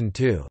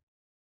 2002.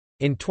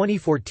 In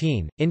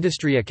 2014,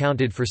 industry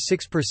accounted for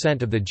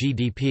 6% of the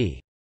GDP.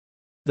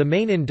 The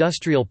main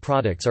industrial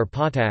products are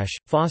potash,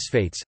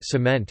 phosphates,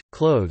 cement,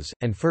 clothes,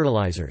 and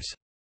fertilizers.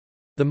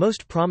 The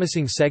most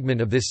promising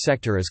segment of this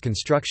sector is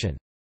construction.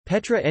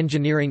 Petra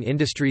Engineering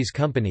Industries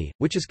Company,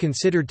 which is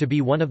considered to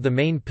be one of the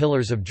main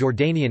pillars of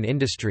Jordanian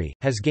industry,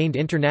 has gained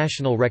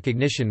international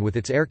recognition with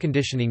its air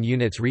conditioning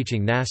units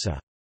reaching NASA.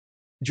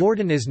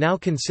 Jordan is now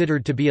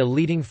considered to be a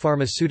leading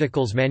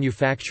pharmaceuticals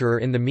manufacturer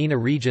in the MENA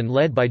region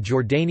led by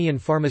Jordanian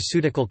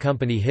pharmaceutical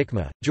company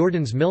Hikma.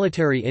 Jordan's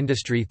military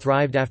industry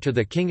thrived after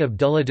the King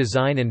Abdullah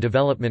Design and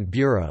Development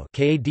Bureau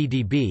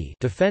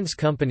defense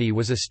company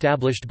was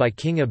established by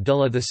King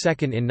Abdullah II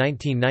in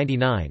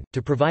 1999,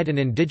 to provide an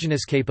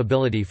indigenous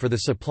capability for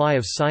the supply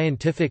of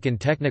scientific and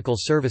technical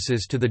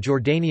services to the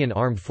Jordanian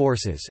armed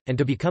forces, and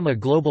to become a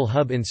global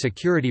hub in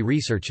security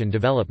research and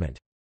development.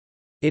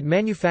 It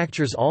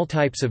manufactures all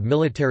types of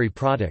military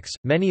products,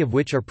 many of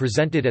which are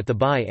presented at the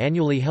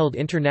bi-annually held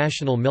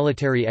International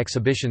Military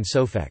Exhibition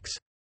SOFEX.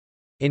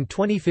 In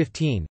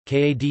 2015,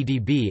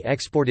 KADDB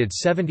exported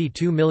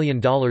 $72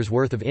 million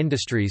worth of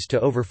industries to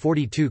over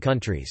 42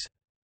 countries.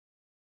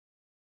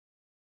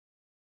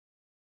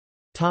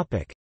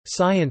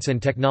 Science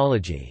and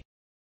technology.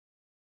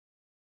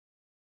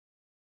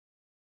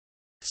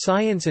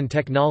 Science and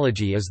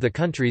technology is the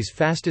country's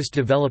fastest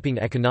developing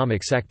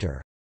economic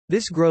sector.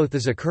 This growth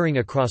is occurring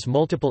across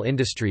multiple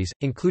industries,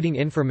 including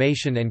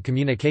information and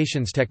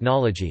communications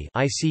technology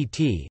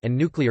 (ICT) and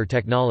nuclear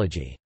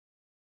technology.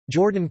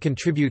 Jordan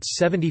contributes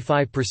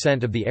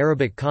 75% of the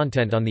Arabic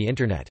content on the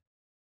Internet.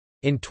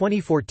 In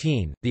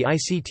 2014, the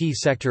ICT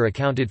sector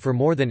accounted for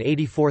more than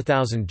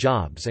 84,000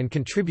 jobs and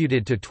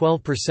contributed to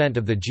 12%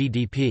 of the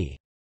GDP.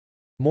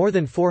 More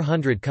than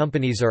 400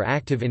 companies are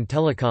active in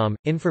telecom,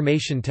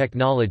 information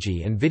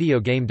technology and video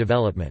game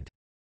development.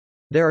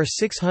 There are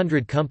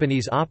 600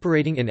 companies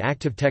operating in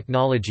active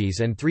technologies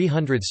and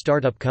 300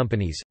 startup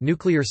companies.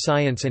 Nuclear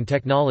science and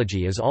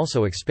technology is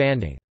also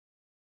expanding.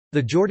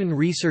 The Jordan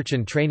Research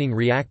and Training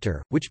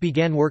Reactor, which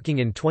began working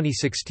in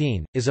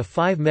 2016, is a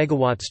 5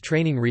 MW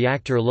training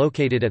reactor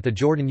located at the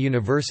Jordan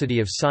University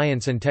of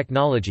Science and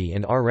Technology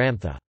in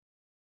Ar-Ramtha.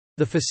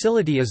 The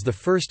facility is the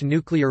first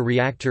nuclear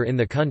reactor in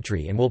the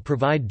country and will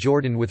provide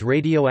Jordan with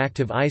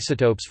radioactive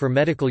isotopes for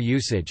medical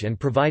usage and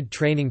provide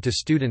training to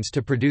students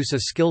to produce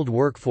a skilled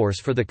workforce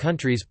for the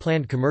country's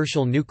planned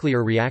commercial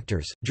nuclear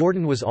reactors.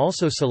 Jordan was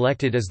also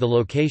selected as the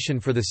location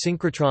for the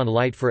synchrotron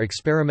light for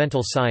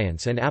experimental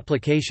science and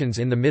applications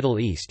in the Middle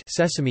East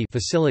 (SESAMI)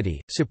 facility,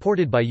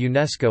 supported by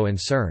UNESCO and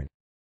CERN.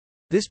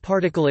 This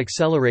particle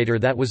accelerator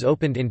that was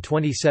opened in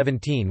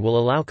 2017 will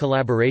allow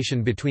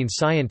collaboration between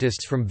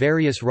scientists from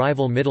various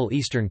rival Middle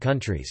Eastern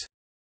countries.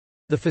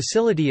 The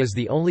facility is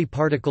the only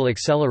particle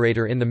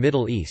accelerator in the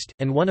Middle East,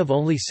 and one of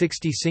only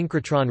 60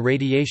 synchrotron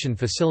radiation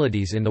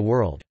facilities in the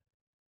world.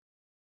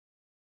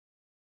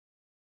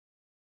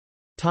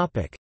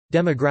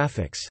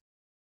 Demographics.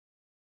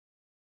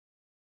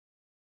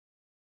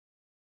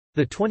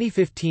 The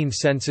 2015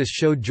 census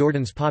showed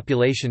Jordan's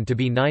population to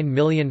be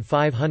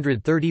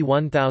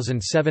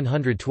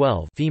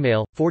 9,531,712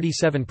 female,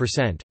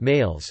 47%,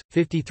 males,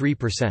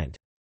 53%.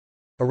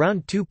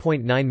 Around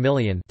 2.9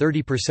 million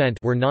 30%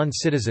 were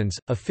non-citizens,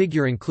 a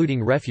figure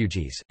including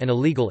refugees, and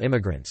illegal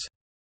immigrants.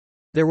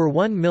 There were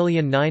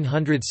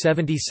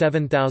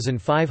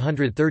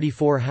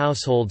 1,977,534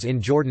 households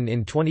in Jordan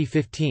in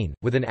 2015,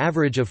 with an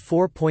average of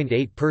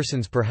 4.8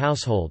 persons per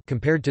household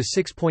compared to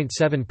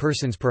 6.7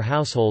 persons per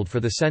household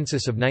for the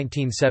census of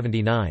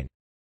 1979.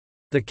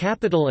 The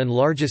capital and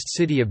largest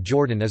city of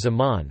Jordan is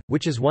Amman,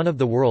 which is one of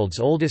the world's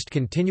oldest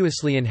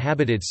continuously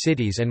inhabited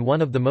cities and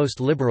one of the most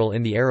liberal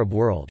in the Arab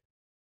world.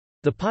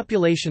 The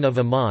population of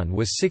Amman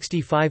was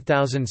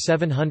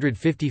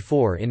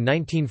 65,754 in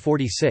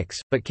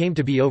 1946, but came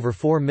to be over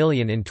 4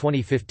 million in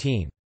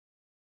 2015.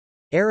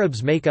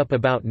 Arabs make up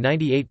about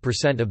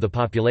 98% of the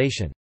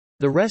population.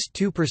 The rest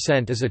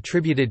 2% is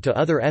attributed to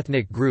other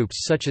ethnic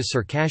groups such as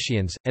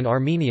Circassians, and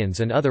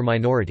Armenians and other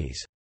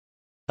minorities.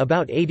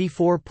 About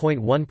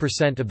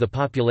 84.1% of the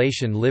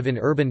population live in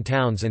urban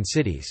towns and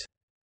cities.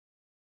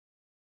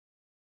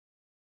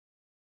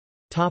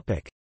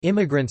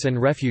 Immigrants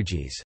and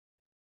refugees.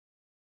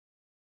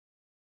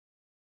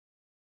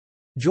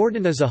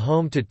 Jordan is a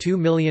home to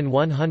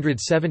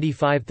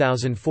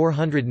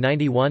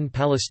 2,175,491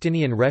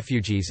 Palestinian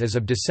refugees as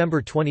of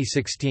December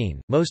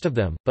 2016. Most of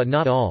them, but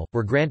not all,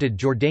 were granted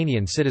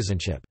Jordanian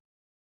citizenship.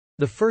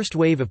 The first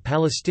wave of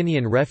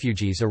Palestinian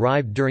refugees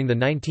arrived during the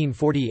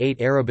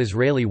 1948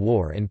 Arab-Israeli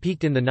War and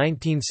peaked in the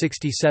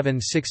 1967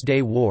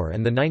 Six-Day War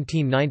and the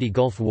 1990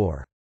 Gulf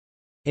War.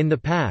 In the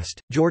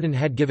past, Jordan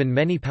had given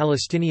many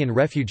Palestinian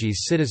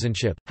refugees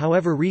citizenship,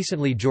 however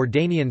recently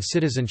Jordanian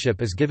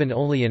citizenship is given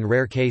only in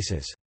rare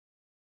cases.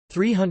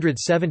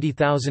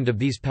 370,000 of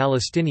these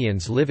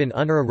Palestinians live in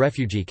UNRWA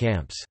refugee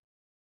camps.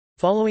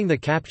 Following the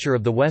capture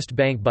of the West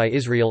Bank by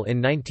Israel in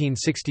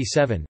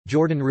 1967,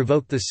 Jordan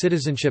revoked the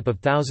citizenship of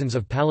thousands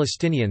of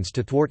Palestinians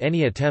to thwart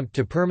any attempt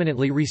to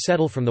permanently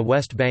resettle from the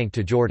West Bank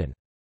to Jordan.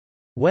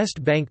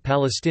 West Bank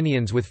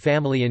Palestinians with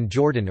family in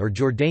Jordan or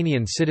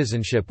Jordanian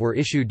citizenship were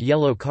issued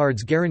yellow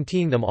cards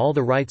guaranteeing them all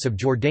the rights of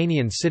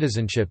Jordanian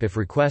citizenship if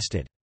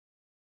requested.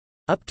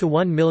 Up to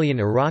 1 million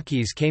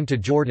Iraqis came to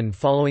Jordan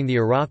following the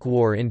Iraq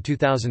War in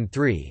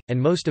 2003,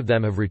 and most of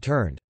them have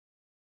returned.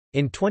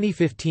 In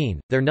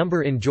 2015, their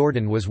number in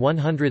Jordan was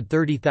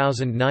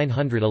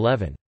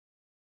 130,911.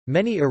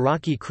 Many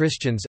Iraqi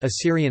Christians,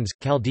 Assyrians,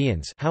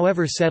 Chaldeans,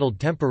 however,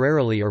 settled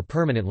temporarily or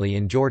permanently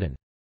in Jordan.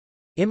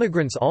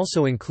 Immigrants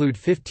also include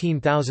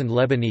 15,000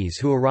 Lebanese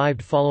who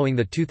arrived following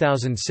the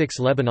 2006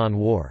 Lebanon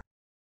War.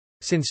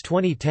 Since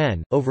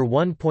 2010, over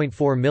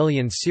 1.4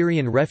 million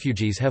Syrian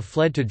refugees have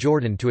fled to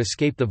Jordan to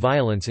escape the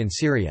violence in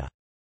Syria.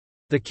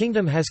 The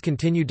kingdom has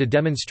continued to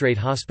demonstrate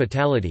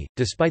hospitality,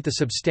 despite the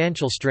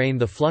substantial strain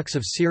the flux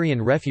of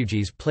Syrian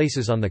refugees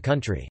places on the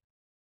country.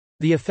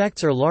 The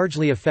effects are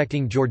largely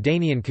affecting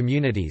Jordanian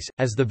communities,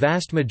 as the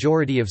vast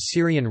majority of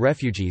Syrian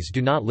refugees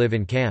do not live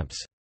in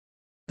camps.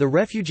 The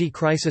refugee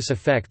crisis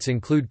effects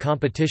include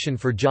competition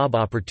for job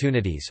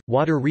opportunities,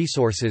 water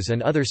resources,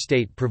 and other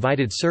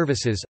state-provided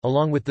services,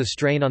 along with the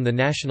strain on the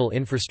national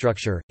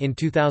infrastructure. In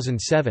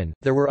 2007,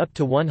 there were up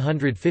to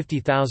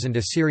 150,000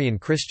 Assyrian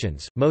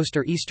Christians, most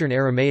are Eastern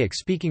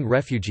Aramaic-speaking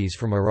refugees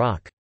from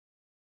Iraq.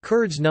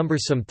 Kurds number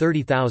some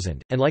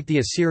 30,000, and like the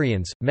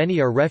Assyrians,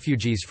 many are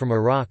refugees from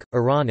Iraq,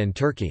 Iran, and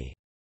Turkey.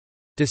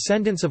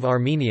 Descendants of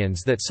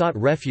Armenians that sought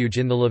refuge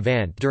in the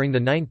Levant during the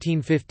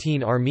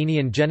 1915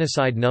 Armenian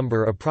genocide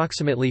number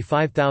approximately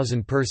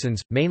 5,000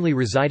 persons, mainly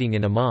residing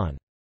in Amman.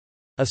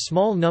 A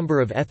small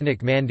number of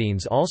ethnic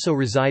Mandaeans also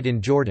reside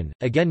in Jordan,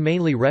 again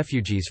mainly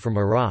refugees from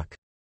Iraq.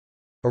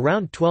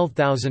 Around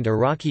 12,000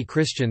 Iraqi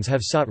Christians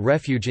have sought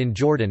refuge in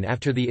Jordan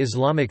after the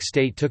Islamic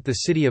State took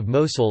the city of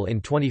Mosul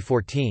in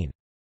 2014.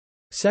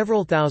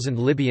 Several thousand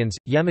Libyans,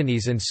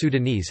 Yemenis and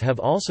Sudanese have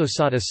also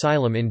sought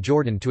asylum in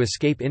Jordan to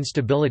escape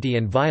instability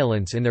and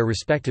violence in their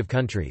respective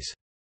countries.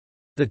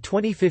 The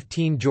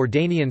 2015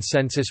 Jordanian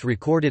census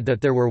recorded that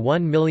there were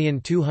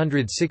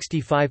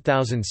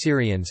 1,265,000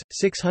 Syrians,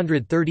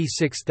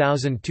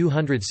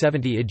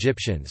 636,270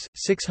 Egyptians,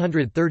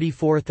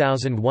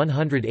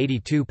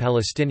 634,182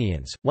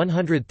 Palestinians,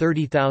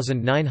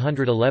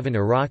 130,911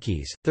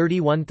 Iraqis,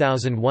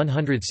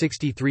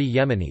 31,163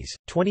 Yemenis,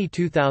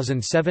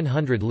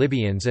 22,700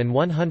 Libyans and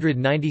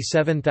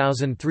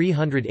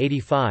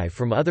 197,385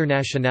 from other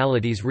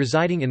nationalities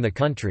residing in the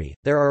country.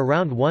 There are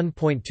around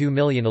 1.2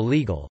 million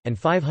illegal, and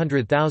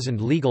 500,000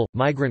 legal,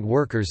 migrant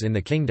workers in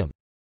the kingdom.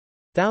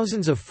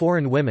 Thousands of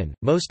foreign women,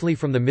 mostly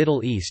from the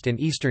Middle East and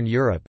Eastern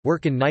Europe,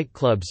 work in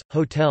nightclubs,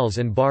 hotels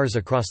and bars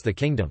across the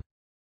kingdom.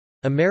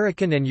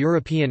 American and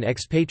European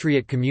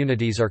expatriate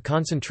communities are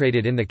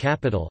concentrated in the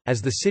capital,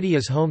 as the city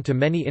is home to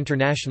many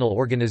international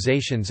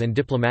organizations and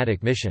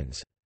diplomatic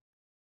missions.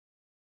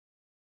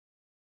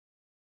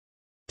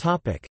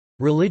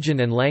 Religion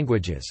and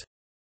languages.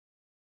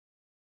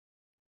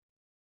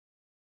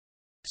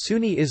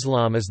 Sunni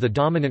Islam is the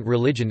dominant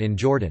religion in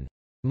Jordan.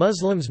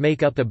 Muslims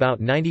make up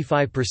about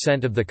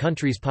 95% of the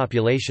country's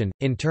population,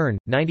 in turn,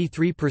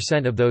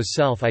 93% of those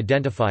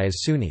self-identify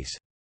as Sunnis.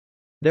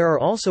 There are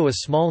also a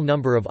small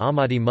number of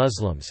Ahmadi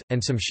Muslims, and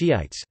some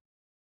Shiites.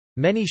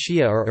 Many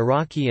Shia are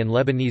Iraqi and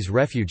Lebanese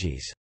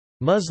refugees.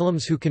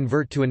 Muslims who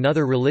convert to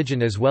another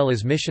religion as well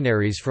as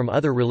missionaries from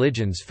other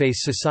religions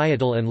face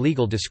societal and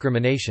legal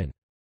discrimination.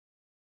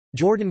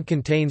 Jordan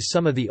contains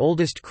some of the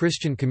oldest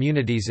Christian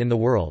communities in the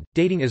world,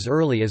 dating as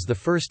early as the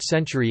 1st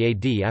century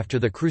AD after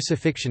the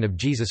crucifixion of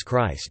Jesus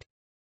Christ.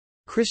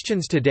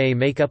 Christians today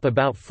make up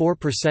about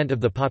 4%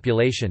 of the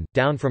population,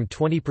 down from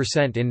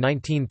 20% in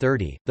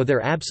 1930, though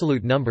their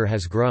absolute number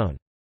has grown.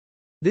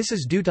 This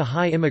is due to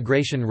high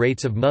immigration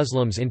rates of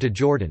Muslims into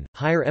Jordan,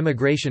 higher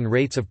immigration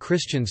rates of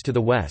Christians to the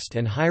west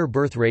and higher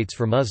birth rates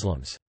for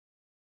Muslims.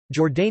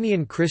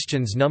 Jordanian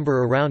Christians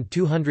number around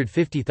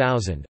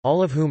 250,000,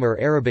 all of whom are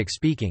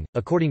Arabic-speaking,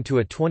 according to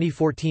a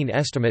 2014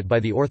 estimate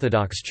by the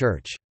Orthodox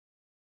Church.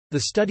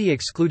 The study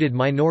excluded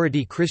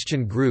minority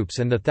Christian groups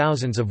and the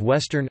thousands of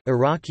Western,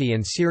 Iraqi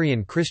and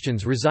Syrian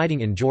Christians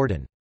residing in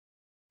Jordan.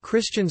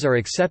 Christians are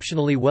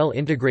exceptionally well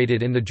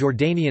integrated in the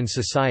Jordanian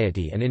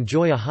society and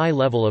enjoy a high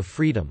level of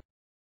freedom.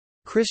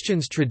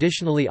 Christians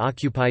traditionally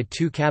occupy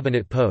 2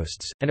 cabinet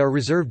posts, and are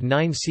reserved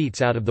 9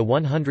 seats out of the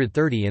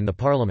 130 in the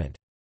parliament.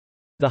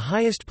 The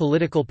highest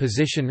political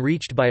position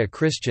reached by a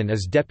Christian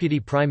is Deputy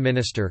Prime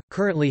Minister,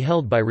 currently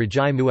held by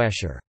Rajai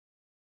Muashir.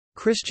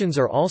 Christians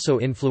are also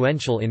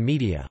influential in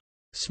media.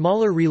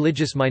 Smaller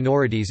religious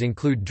minorities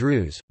include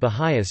Druze,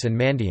 Baha'is and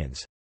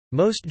Mandaeans.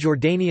 Most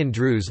Jordanian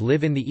Druze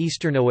live in the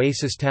eastern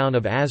oasis town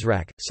of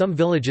Azraq, some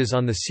villages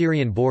on the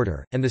Syrian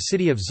border, and the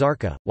city of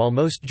Zarqa, while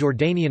most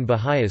Jordanian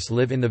Baha'is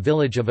live in the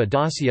village of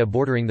Adassia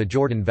bordering the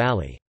Jordan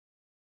Valley.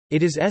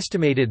 It is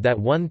estimated that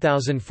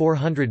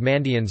 1,400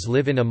 Mandaeans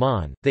live in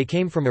Amman. They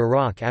came from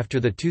Iraq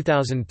after the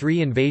 2003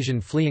 invasion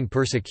fleeing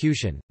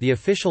persecution. The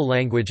official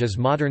language is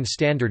Modern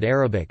Standard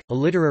Arabic, a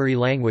literary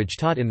language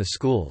taught in the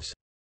schools.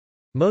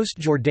 Most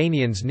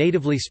Jordanians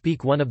natively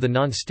speak one of the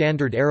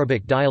non-standard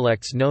Arabic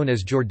dialects known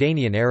as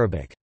Jordanian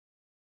Arabic.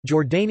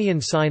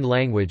 Jordanian Sign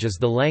Language is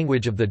the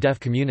language of the deaf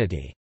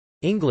community.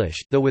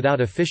 English, though without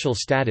official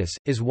status,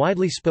 is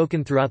widely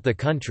spoken throughout the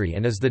country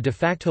and is the de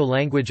facto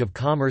language of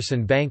commerce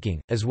and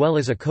banking, as well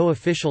as a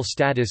co-official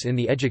status in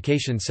the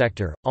education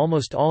sector.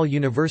 Almost all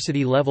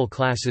university-level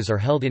classes are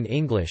held in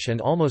English and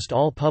almost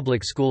all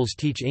public schools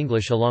teach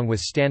English along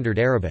with Standard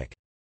Arabic.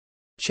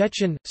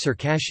 Chechen,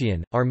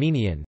 Circassian,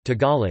 Armenian,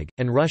 Tagalog,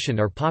 and Russian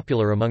are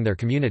popular among their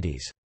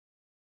communities.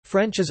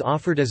 French is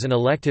offered as an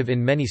elective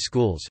in many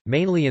schools,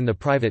 mainly in the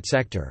private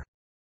sector.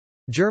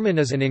 German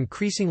is an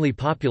increasingly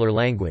popular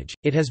language.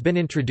 It has been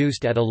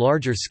introduced at a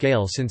larger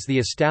scale since the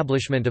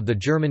establishment of the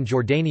German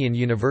Jordanian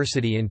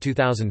University in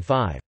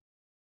 2005.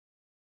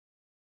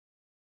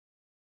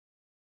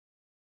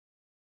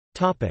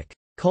 Topic: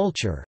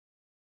 Culture.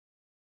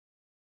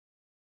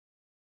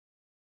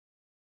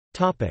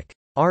 Topic: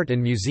 Art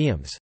and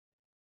museums.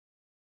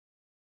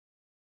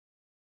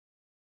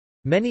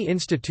 Many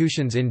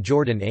institutions in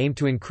Jordan aim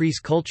to increase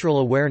cultural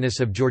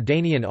awareness of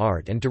Jordanian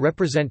art and to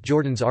represent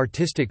Jordan's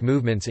artistic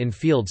movements in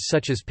fields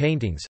such as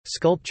paintings,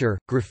 sculpture,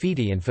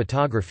 graffiti and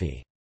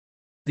photography.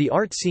 The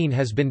art scene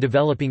has been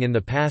developing in the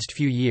past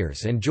few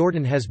years and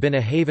Jordan has been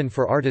a haven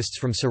for artists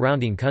from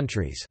surrounding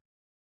countries.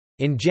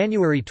 In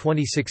January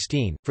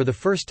 2016, for the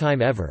first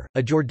time ever,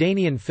 a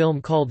Jordanian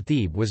film called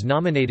Thebe was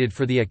nominated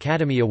for the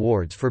Academy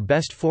Awards for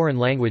Best Foreign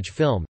Language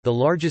Film. The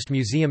largest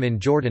museum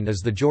in Jordan is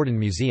the Jordan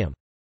Museum.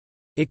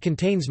 It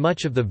contains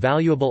much of the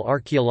valuable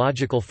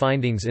archaeological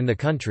findings in the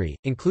country,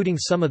 including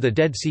some of the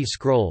Dead Sea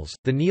Scrolls,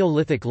 the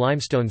Neolithic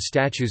limestone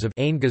statues of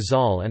Ain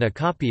Ghazal and a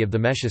copy of the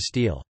Mesha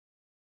stele.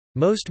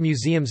 Most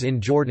museums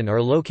in Jordan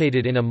are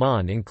located in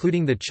Amman,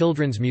 including the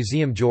Children's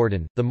Museum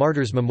Jordan, the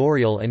Martyrs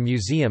Memorial and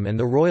Museum and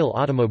the Royal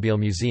Automobile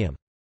Museum.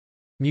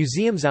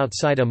 Museums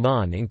outside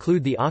Amman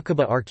include the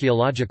Aqaba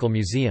Archaeological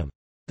Museum.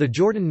 The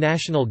Jordan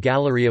National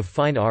Gallery of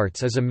Fine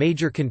Arts is a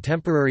major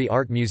contemporary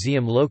art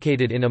museum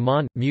located in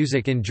Amman.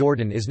 Music in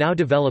Jordan is now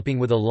developing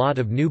with a lot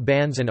of new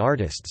bands and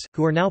artists,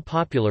 who are now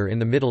popular in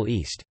the Middle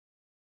East.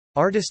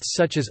 Artists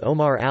such as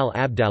Omar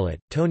al-Abdalat,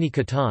 Tony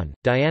Katan,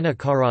 Diana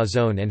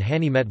Karazon and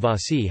Hani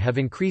Metvasi have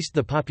increased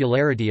the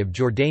popularity of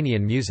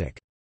Jordanian music.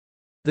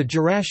 The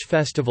Jarash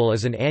Festival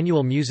is an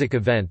annual music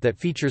event that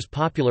features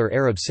popular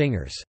Arab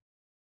singers.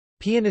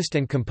 Pianist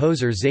and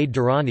composer Zaid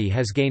Durrani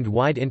has gained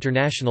wide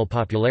international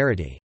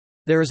popularity.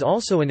 There is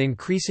also an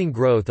increasing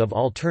growth of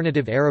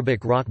alternative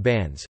Arabic rock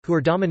bands, who are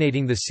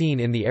dominating the scene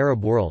in the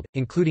Arab world,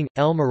 including,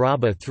 El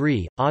Maraba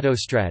 3,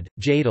 Autostrad,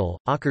 Jadal,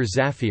 Akar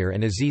Zafir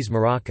and Aziz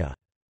Maraka.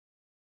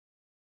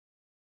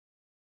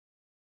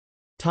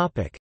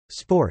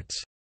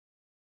 Sports.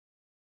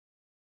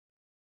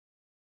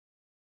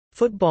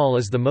 Football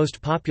is the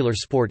most popular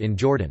sport in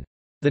Jordan.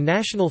 The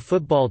national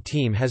football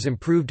team has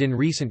improved in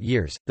recent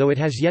years, though it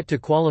has yet to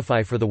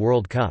qualify for the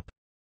World Cup.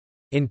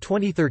 In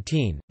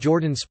 2013,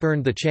 Jordan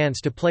spurned the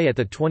chance to play at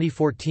the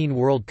 2014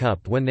 World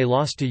Cup when they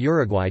lost to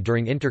Uruguay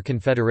during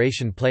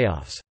Inter-Confederation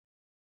playoffs.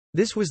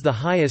 This was the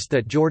highest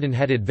that Jordan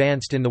had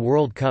advanced in the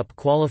World Cup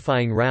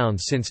qualifying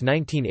rounds since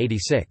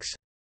 1986.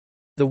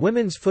 The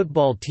women's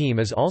football team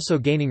is also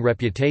gaining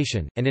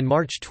reputation, and in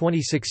March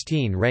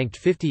 2016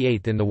 ranked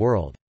 58th in the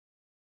world.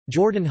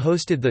 Jordan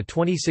hosted the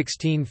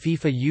 2016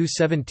 FIFA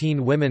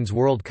U17 Women's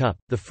World Cup,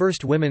 the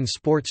first women's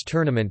sports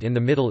tournament in the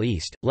Middle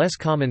East. Less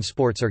common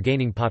sports are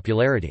gaining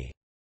popularity.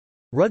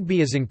 Rugby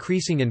is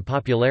increasing in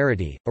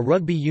popularity. A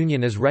rugby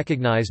union is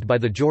recognized by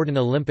the Jordan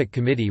Olympic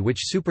Committee, which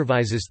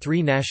supervises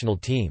 3 national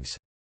teams.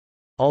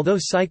 Although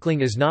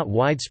cycling is not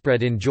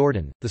widespread in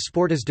Jordan, the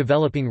sport is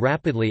developing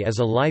rapidly as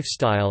a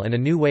lifestyle and a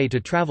new way to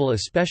travel,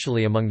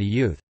 especially among the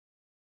youth.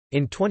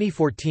 In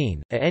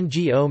 2014, a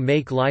NGO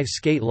Make Life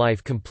Skate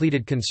Life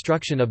completed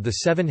construction of the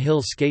Seven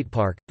Hills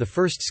Skatepark, the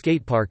first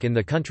skatepark in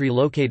the country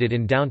located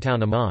in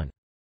downtown Amman.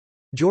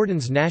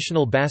 Jordan's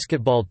national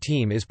basketball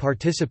team is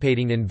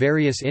participating in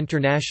various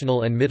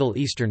international and Middle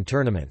Eastern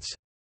tournaments.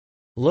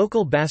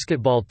 Local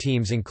basketball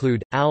teams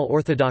include,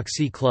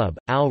 Al-Orthodoxy Club,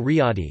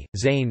 Al-Riyadi,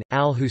 Zayn,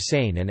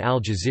 Al-Hussein and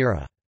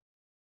Al-Jazeera.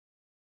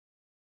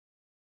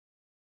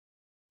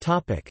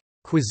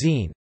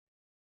 Cuisine.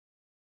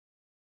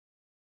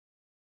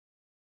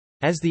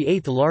 As the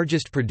 8th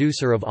largest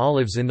producer of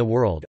olives in the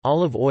world,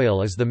 olive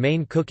oil is the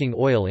main cooking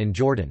oil in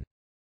Jordan.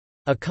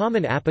 A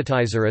common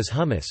appetizer is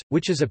hummus,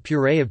 which is a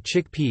puree of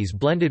chickpeas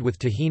blended with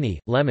tahini,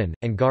 lemon,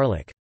 and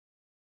garlic.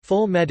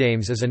 Full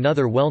medames is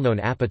another well-known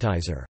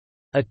appetizer.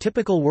 A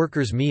typical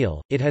worker's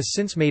meal, it has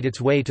since made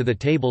its way to the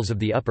tables of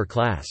the upper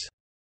class.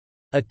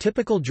 A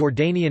typical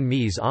Jordanian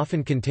meze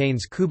often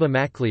contains kuba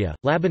maklia,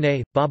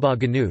 labneh, baba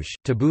ganoush,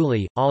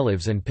 tabbouleh,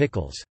 olives and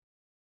pickles.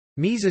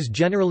 Meze is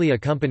generally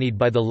accompanied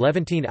by the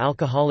Levantine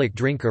alcoholic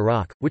drink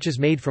arak, which is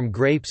made from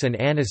grapes and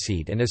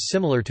aniseed and is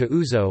similar to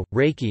ouzo,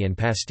 reiki and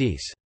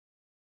pastis.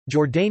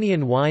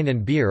 Jordanian wine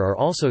and beer are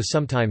also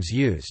sometimes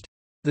used.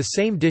 The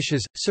same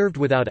dishes, served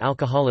without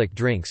alcoholic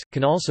drinks,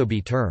 can also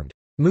be termed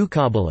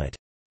muqabalat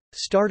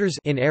starters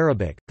in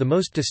Arabic. The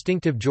most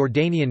distinctive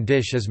Jordanian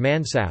dish is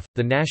mansaf,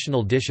 the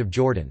national dish of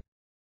Jordan.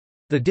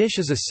 The dish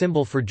is a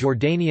symbol for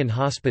Jordanian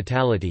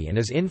hospitality and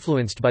is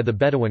influenced by the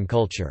Bedouin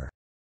culture.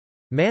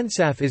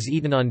 Mansaf is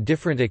eaten on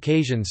different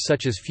occasions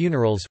such as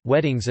funerals,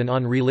 weddings and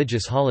on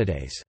religious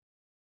holidays.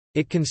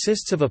 It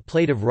consists of a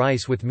plate of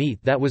rice with meat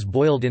that was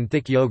boiled in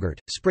thick yogurt,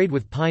 sprayed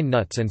with pine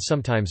nuts and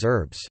sometimes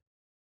herbs.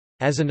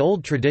 As an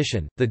old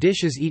tradition, the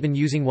dish is eaten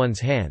using one's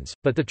hands,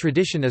 but the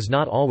tradition is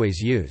not always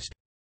used.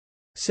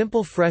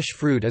 Simple fresh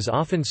fruit is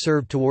often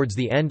served towards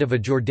the end of a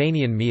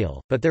Jordanian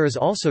meal, but there is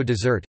also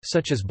dessert,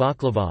 such as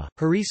baklava,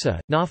 harissa,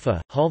 nafa,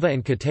 halva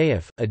and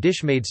katayef, a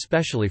dish made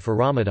specially for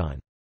Ramadan.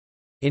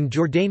 In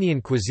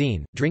Jordanian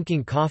cuisine,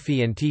 drinking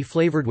coffee and tea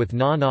flavored with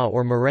na'na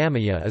or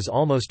maramiya is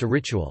almost a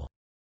ritual.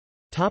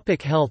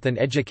 Health and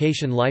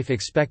education. Life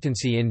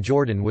expectancy in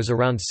Jordan was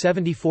around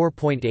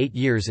 74.8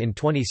 years in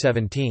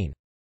 2017.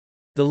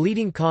 The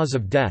leading cause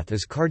of death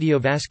is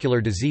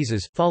cardiovascular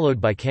diseases,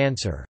 followed by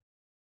cancer.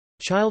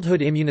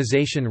 Childhood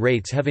immunization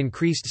rates have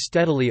increased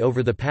steadily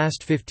over the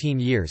past 15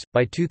 years.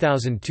 By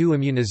 2002,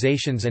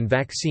 immunizations and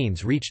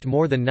vaccines reached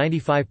more than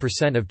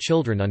 95% of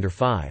children under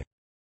 5.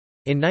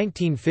 In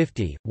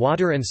 1950,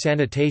 water and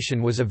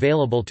sanitation was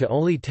available to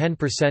only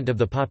 10% of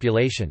the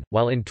population,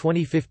 while in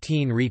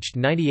 2015 reached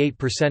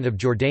 98% of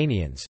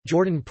Jordanians.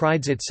 Jordan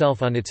prides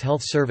itself on its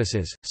health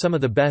services, some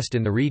of the best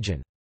in the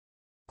region.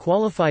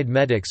 Qualified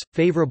medics,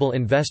 favorable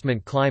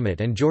investment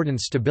climate and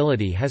Jordan's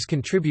stability has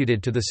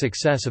contributed to the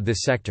success of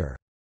this sector.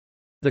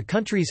 The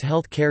country's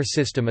health care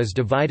system is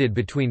divided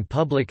between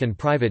public and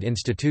private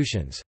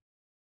institutions.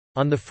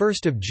 On 1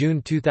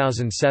 June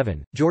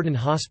 2007, Jordan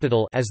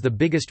Hospital, as the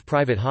biggest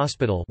private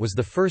hospital, was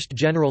the first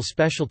general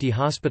specialty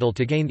hospital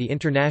to gain the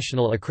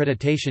international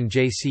accreditation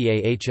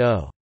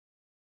JCAHO.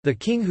 The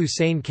King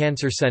Hussein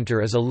Cancer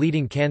Center is a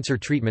leading cancer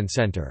treatment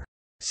center.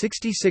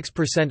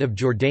 66% of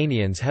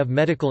Jordanians have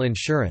medical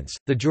insurance.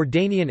 The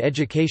Jordanian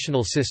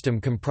educational system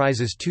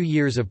comprises 2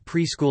 years of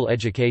preschool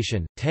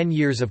education, 10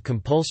 years of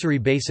compulsory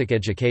basic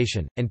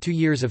education, and 2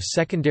 years of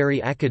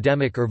secondary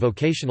academic or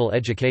vocational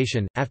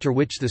education, after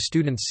which the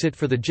students sit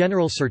for the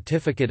General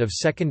Certificate of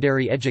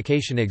Secondary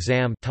Education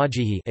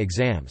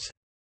exams.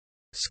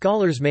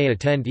 Scholars may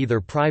attend either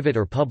private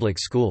or public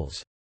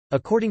schools.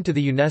 According to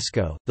the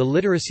UNESCO, the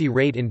literacy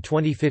rate in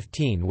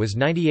 2015 was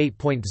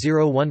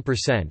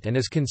 98.01% and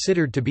is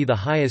considered to be the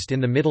highest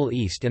in the Middle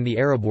East and the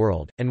Arab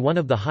world, and one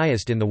of the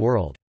highest in the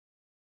world.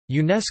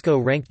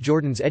 UNESCO ranked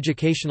Jordan's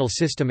educational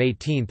system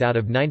 18th out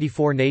of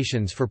 94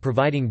 nations for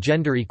providing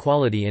gender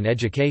equality in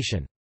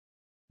education.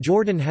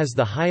 Jordan has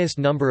the highest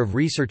number of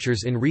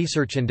researchers in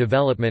research and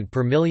development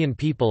per million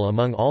people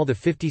among all the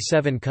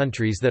 57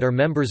 countries that are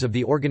members of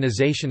the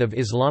Organization of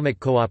Islamic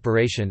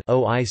Cooperation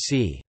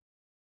 (OIC).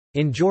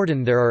 In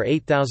Jordan there are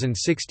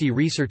 8,060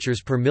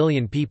 researchers per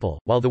million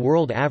people, while the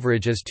world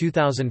average is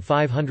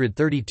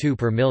 2,532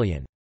 per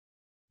million.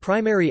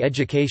 Primary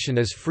education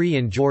is free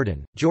in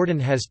Jordan. Jordan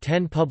has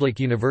 10 public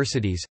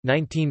universities,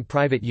 19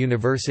 private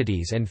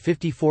universities and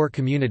 54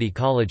 community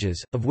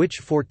colleges, of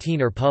which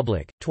 14 are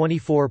public,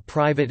 24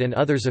 private and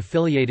others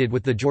affiliated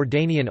with the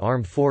Jordanian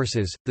Armed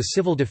Forces, the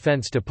Civil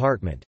Defense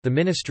Department, the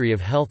Ministry of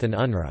Health and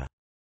UNRWA.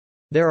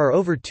 There are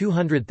over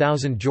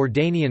 200,000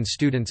 Jordanian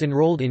students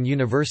enrolled in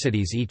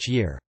universities each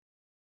year.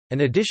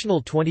 An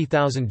additional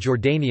 20,000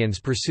 Jordanians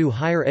pursue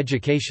higher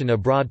education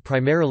abroad,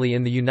 primarily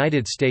in the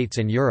United States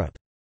and Europe.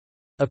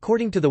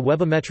 According to the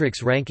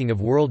Webometrics ranking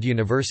of world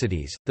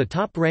universities, the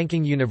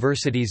top-ranking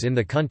universities in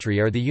the country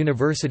are the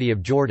University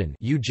of Jordan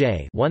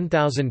 (UJ)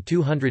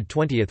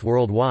 1220th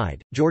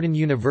worldwide, Jordan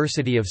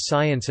University of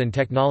Science and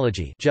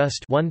Technology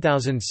 (JUST)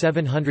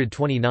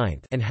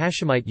 1729th, and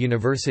Hashemite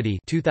University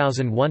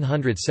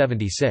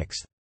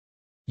 2176th.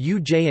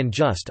 UJ and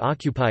JUST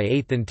occupy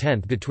 8th and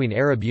 10th between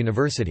Arab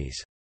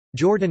universities.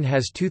 Jordan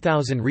has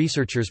 2,000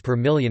 researchers per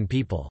million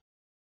people.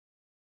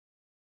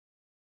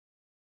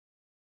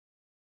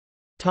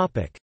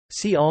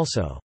 See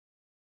also: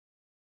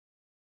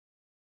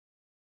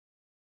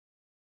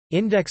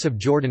 Index of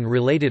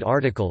Jordan-related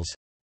articles,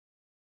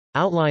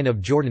 Outline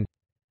of Jordan.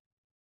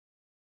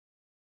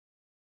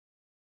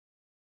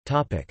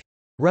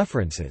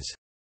 References.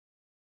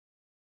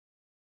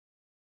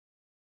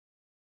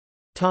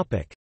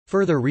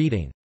 Further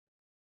reading.